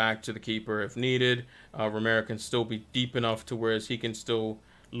play it back to the keeper if needed. Romero can still be deep enough to whereas he can still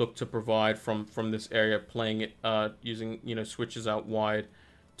look to provide from this area, playing it using switches out wide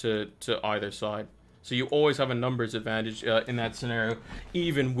to either side. So you always have a numbers advantage in that scenario,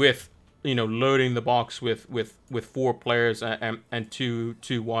 even with loading the box with 4 players and two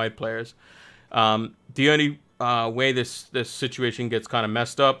wide players. The only way this situation gets kind of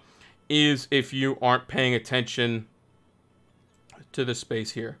messed up is if you aren't paying attention to the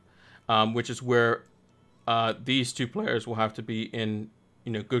space here, which is where these 2 players will have to be in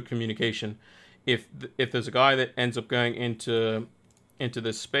good communication. If there's a guy that ends up going into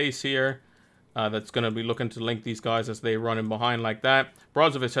this space here, that's going to be looking to link these guys as they run in behind like that,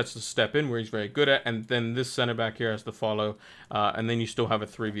 Brozovic has to step in where he's very good at, and then this center back here has to follow, and then you still have a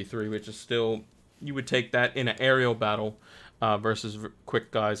 3v3, which is still, you would take that in an aerial battle versus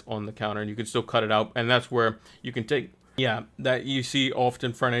quick guys on the counter, and you can still cut it out, and that's where you can take, that you see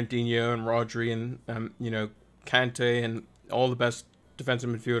often Fernandinho and Rodri and Conte and all the best defensive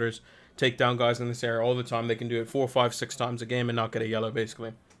midfielders take down guys in this area all the time. They can do it 4, 5, 6 times a game and not get a yellow,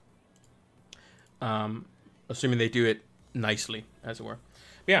 basically. Assuming they do it nicely, as it were.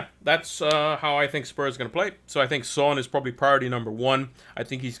 But yeah, that's how I think Spurs is going to play. So I think Son is probably priority number 1. I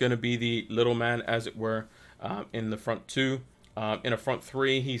think he's going to be the little man, as it were, in the front 2. In a front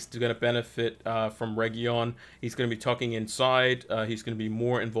 3, he's going to benefit from Reguilón. He's going to be tucking inside. He's going to be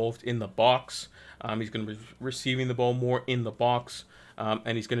more involved in the box. He's going to be receiving the ball more in the box.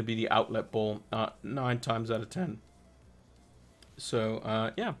 And he's going to be the outlet ball 9 times out of 10.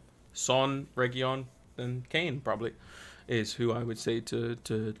 So, yeah. Son, Reguilón, and Kane probably is who I would say to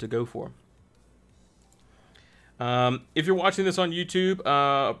go for. If you're watching this on YouTube,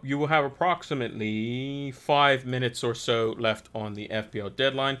 you will have approximately 5 minutes or so left on the FPL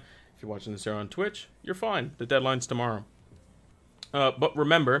deadline. If you're watching this here on Twitch, you're fine. The deadline's tomorrow. But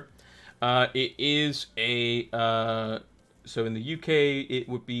remember, it is a... so in the UK, it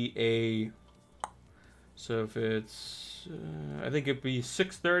would be a... So if it's... I think it'd be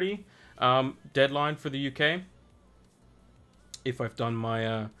 6:30 deadline for the UK. If I've done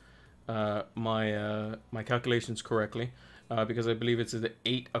my my calculations correctly, because I believe it's at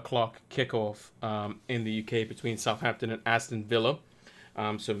 8 o'clock kickoff in the UK between Southampton and Aston Villa.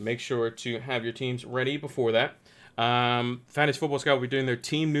 So make sure to have your teams ready before that. Fantasy Football Scout will be doing their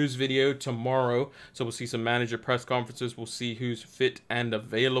team news video tomorrow, so we'll see some manager press conferences. We'll see who's fit and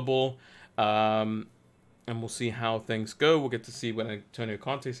available. And we'll see how things go. We'll get to see what Antonio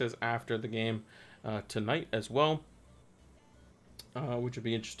Conte says after the game tonight as well, which will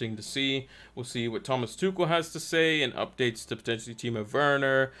be interesting to see. We'll see what Thomas Tuchel has to say and updates to potentially Timo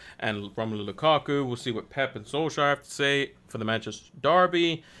Werner and Romelu Lukaku. We'll see what Pep and Solskjaer have to say for the Manchester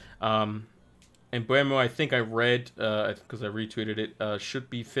derby. And Buemo, I think I read, because I retweeted it, should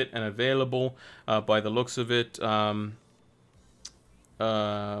be fit and available by the looks of it. Yeah,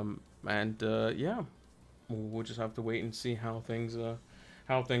 we'll just have to wait and see how things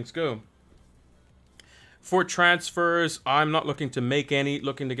go. For transfers, I'm not looking to make any,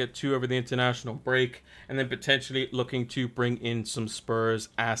 looking to get 2 over the international break, and then potentially looking to bring in some Spurs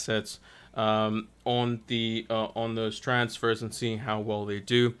assets on those transfers and seeing how well they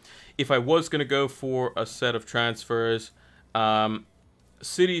do. If I was going to go for a set of transfers,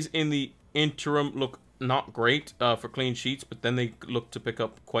 cities in the interim look not great for clean sheets, but then they look to pick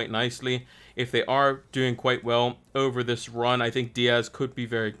up quite nicely. If they are doing quite well over this run, I think Diaz could be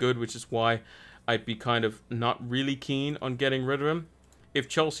very good, which is why I'd be kind of not really keen on getting rid of him. If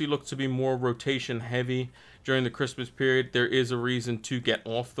Chelsea look to be more rotation heavy during the Christmas period, there is a reason to get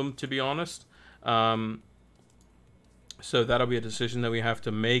off them, to be honest. So that'll be a decision that we have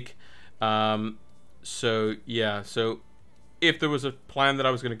to make. So yeah, so if there was a plan that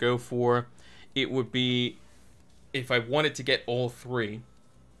I was going to go for, it would be, if I wanted to get all 3,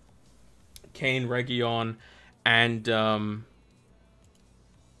 Kane, Reguilon, and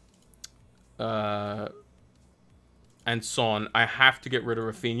Son, I have to get rid of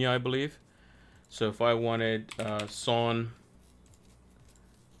Rafinha, I believe. So if I wanted Son,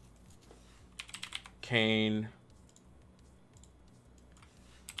 Kane,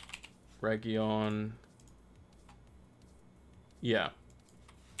 Reguilon, yeah,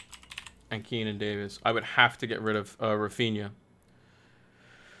 and Keenan Davis, I would have to get rid of Rafinha.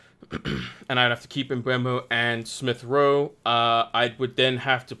 And I'd have to keep Mbeumo and Smith Rowe. I would then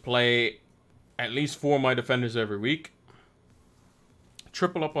have to play at least 4 of my defenders every week.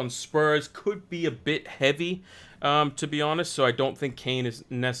 Triple up on Spurs could be a bit heavy, to be honest. So I don't think Kane is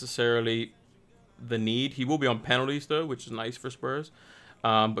necessarily the need. He will be on penalties, though, which is nice for Spurs.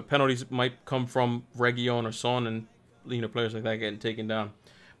 But penalties might come from Reguilon or Son, and players like that getting taken down.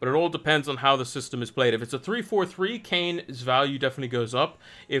 But it all depends on how the system is played. If it's a 3-4-3, Kane's value definitely goes up.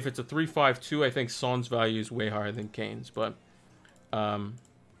 If it's a 3-5-2, I think Son's value is way higher than Kane's. But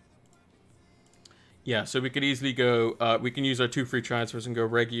yeah, so we could easily go, we can use our 2 free transfers and go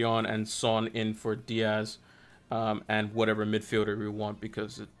Reguilon and Son in for Diaz and whatever midfielder we want,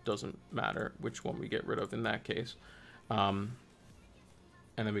 because it doesn't matter which one we get rid of in that case.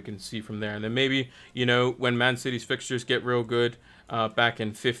 And then we can see from there. And then maybe, when Man City's fixtures get real good back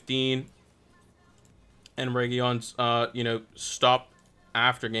in 15 and Reguilon's, stop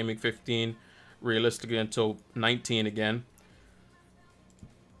after Gameweek 15 realistically until 19 again,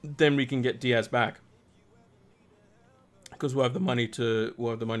 then we can get Diaz back. Because we'll have the money to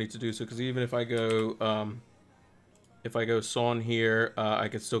do so. Because even if I go Son here, I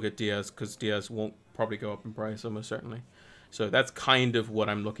could still get Diaz, because Diaz won't probably go up in price almost certainly. So that's kind of what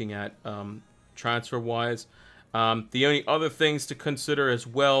I'm looking at transfer wise. The only other things to consider as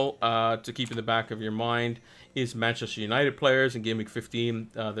well, to keep in the back of your mind, is Manchester United players in Game Week 15.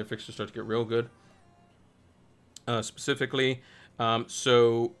 Their fixtures start to get real good. Specifically,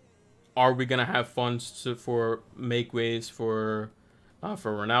 so are we gonna have funds for makeways for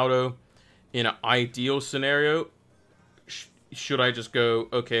Ronaldo? In an ideal scenario, should I just go,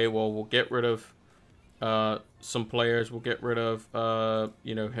 okay, well, we'll get rid of some players. We'll get rid of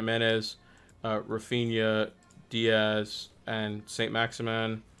Jimenez, Rafinha, Diaz, and Saint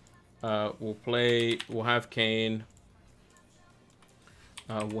Maximin. We'll have Kane.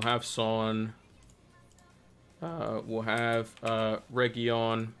 We'll have Son. We'll have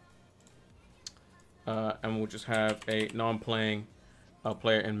Reguilon. And we'll just have a non-playing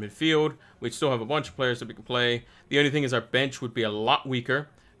player in midfield. We still have a bunch of players that we can play. The only thing is our bench would be a lot weaker.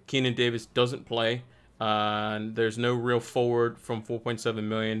 Keenan Davis doesn't play. And there's no real forward from 4.7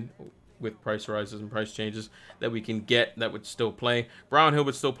 million with price rises and price changes that we can get that would still play. Brownhill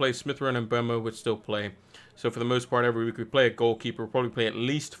would still play. Smith Rowe and Mbeumo would still play. So for the most part, every week we play a goalkeeper. We'll probably play at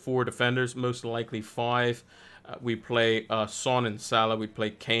least 4 defenders, most likely 5. We play Son and Salah. We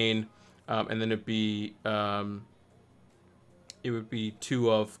play Kane. And then it would be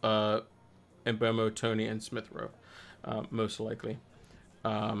 2 of Mbeumo, Tony, and Smith Rowe, most likely.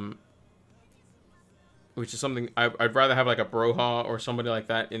 Which is something I'd rather have, like a Broha or somebody like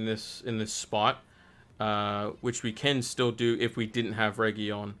that in this spot, which we can still do if we didn't have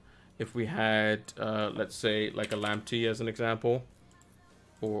Reguilon. If we had, let's say, like a Lamptey as an example,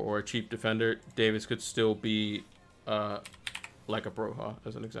 or a cheap defender, Davis could still be like a Broha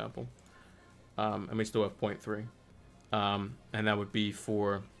as an example. And we still have 0.3. And that would be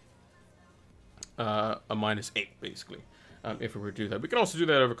for a -8, basically. If we were to do that. We could also do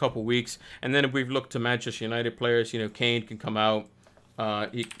that over a couple weeks. And then if we've looked to Manchester United players, Kane can come out.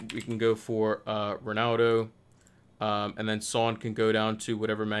 We can go for Ronaldo, and then Son can go down to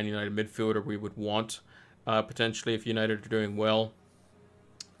whatever Man United midfielder we would want, potentially if United are doing well.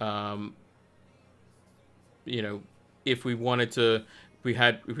 You know, if we wanted to,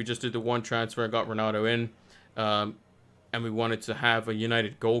 if we just did the one transfer and got Ronaldo in, and we wanted to have a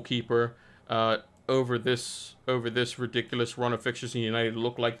United goalkeeper over this ridiculous run of fixtures, and United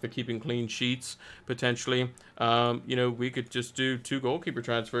look like they're keeping clean sheets potentially. You know, we could just do 2 goalkeeper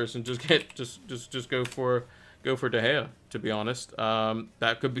transfers and just go for De Gea. To be honest,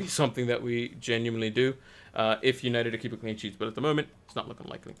 that could be something that we genuinely do if United are keeping clean sheets. But at the moment, it's not looking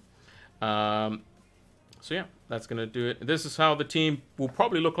likely. So yeah, that's going to do it. This is how the team will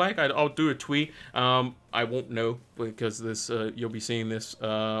probably look like. I'll do a tweet. I won't know because this you'll be seeing this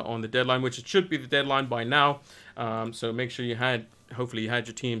on the deadline, which it should be the deadline by now. So make sure hopefully you had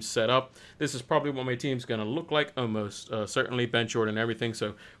your team set up. This is probably what my team's going to look like almost certainly. Bench order and everything.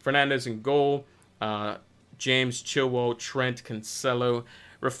 So Fernandes in goal, James, Chilwell, Trent, Cancelo,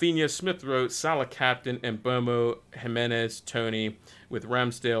 Rafinha, Smith Rowe, Salah captain, and Mbeumo, Jimenez, Tony, with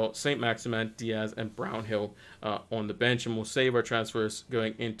Ramsdale, St. Maximin, Diaz, and Brownhill on the bench. And we'll save our transfers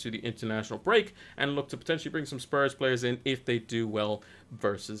going into the international break and look to potentially bring some Spurs players in if they do well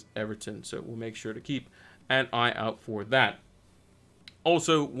versus Everton. So we'll make sure to keep an eye out for that.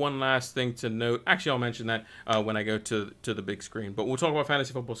 Also, one last thing to note. Actually, I'll mention that when I go to the big screen. But we'll talk about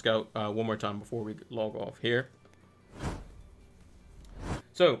Fantasy Football Scout one more time before we log off here.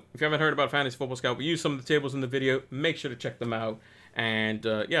 So, if you haven't heard about Fantasy Football Scout, we use some of the tables in the video. Make sure to check them out. And,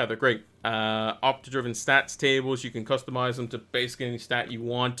 yeah, they're great. Opta-driven stats tables. You can customize them to basically any stat you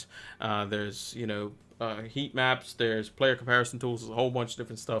want. There's, you know, heat maps. There's player comparison tools. There's a whole bunch of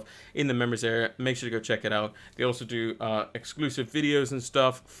different stuff in the members area. Make sure to go check it out. They also do exclusive videos and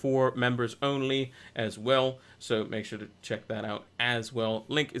stuff for members only as well. So make sure to check that out as well.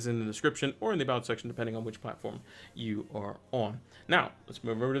 Link is in the description or in the about section, depending on which platform you are on. Now, let's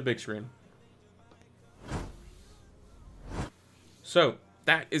move over to the big screen. So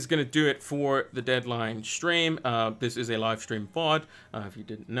that is going to do it for the deadline stream. This is a live stream VOD. If you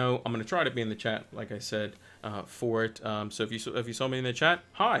didn't know, I'm going to try to be in the chat, like I said, for it. So if you saw me in the chat,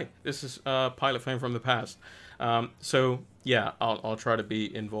 hi, this is Pilot Flame from the past. So yeah, I'll try to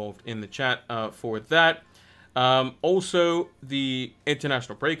be involved in the chat for that. Also, the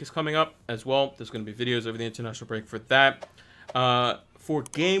international break is coming up as well. There's going to be videos over the international break for that. For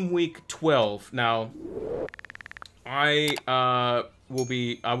game week 12, now I will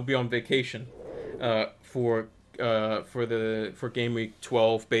be on vacation for game week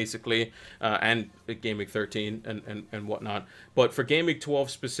 12 basically, and game week 13 and whatnot. But for game week 12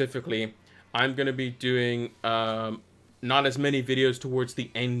 specifically, I'm going to be doing not as many videos towards the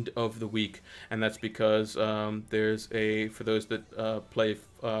end of the week, and that's because there's for those that play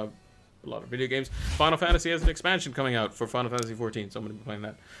a lot of video games, Final Fantasy has an expansion coming out for Final Fantasy 14, so I'm going to be playing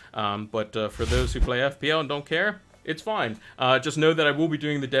that. But for those who play FPL and don't care, it's fine. Just know that I will be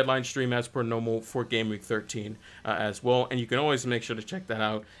doing the deadline stream as per normal for Game Week 13 as well. And you can always make sure to check that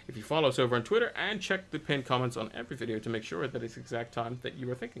out if you follow us over on Twitter, and check the pinned comments on every video to make sure that it's the exact time that you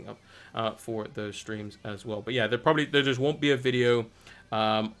are thinking of for those streams as well. But yeah, there just won't be a video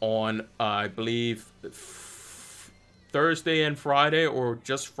on, I believe, Thursday and Friday, or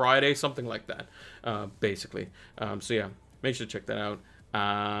just Friday, something like that, basically. So yeah, make sure to check that out.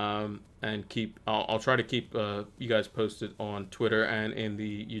 And I'll try to keep you guys posted on Twitter and in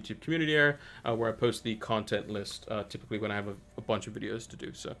the YouTube community area, where I post the content list typically when I have a bunch of videos to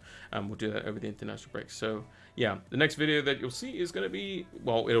do. So we'll do that over the international break. So yeah, the next video that you'll see is going to be,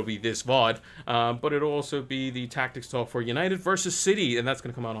 well, it'll be this VOD, but it'll also be the tactics talk for United versus City, and that's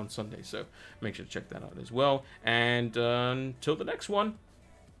going to come out on Sunday. So make sure to check that out as well. And until the next one,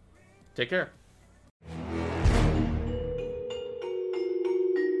 take care.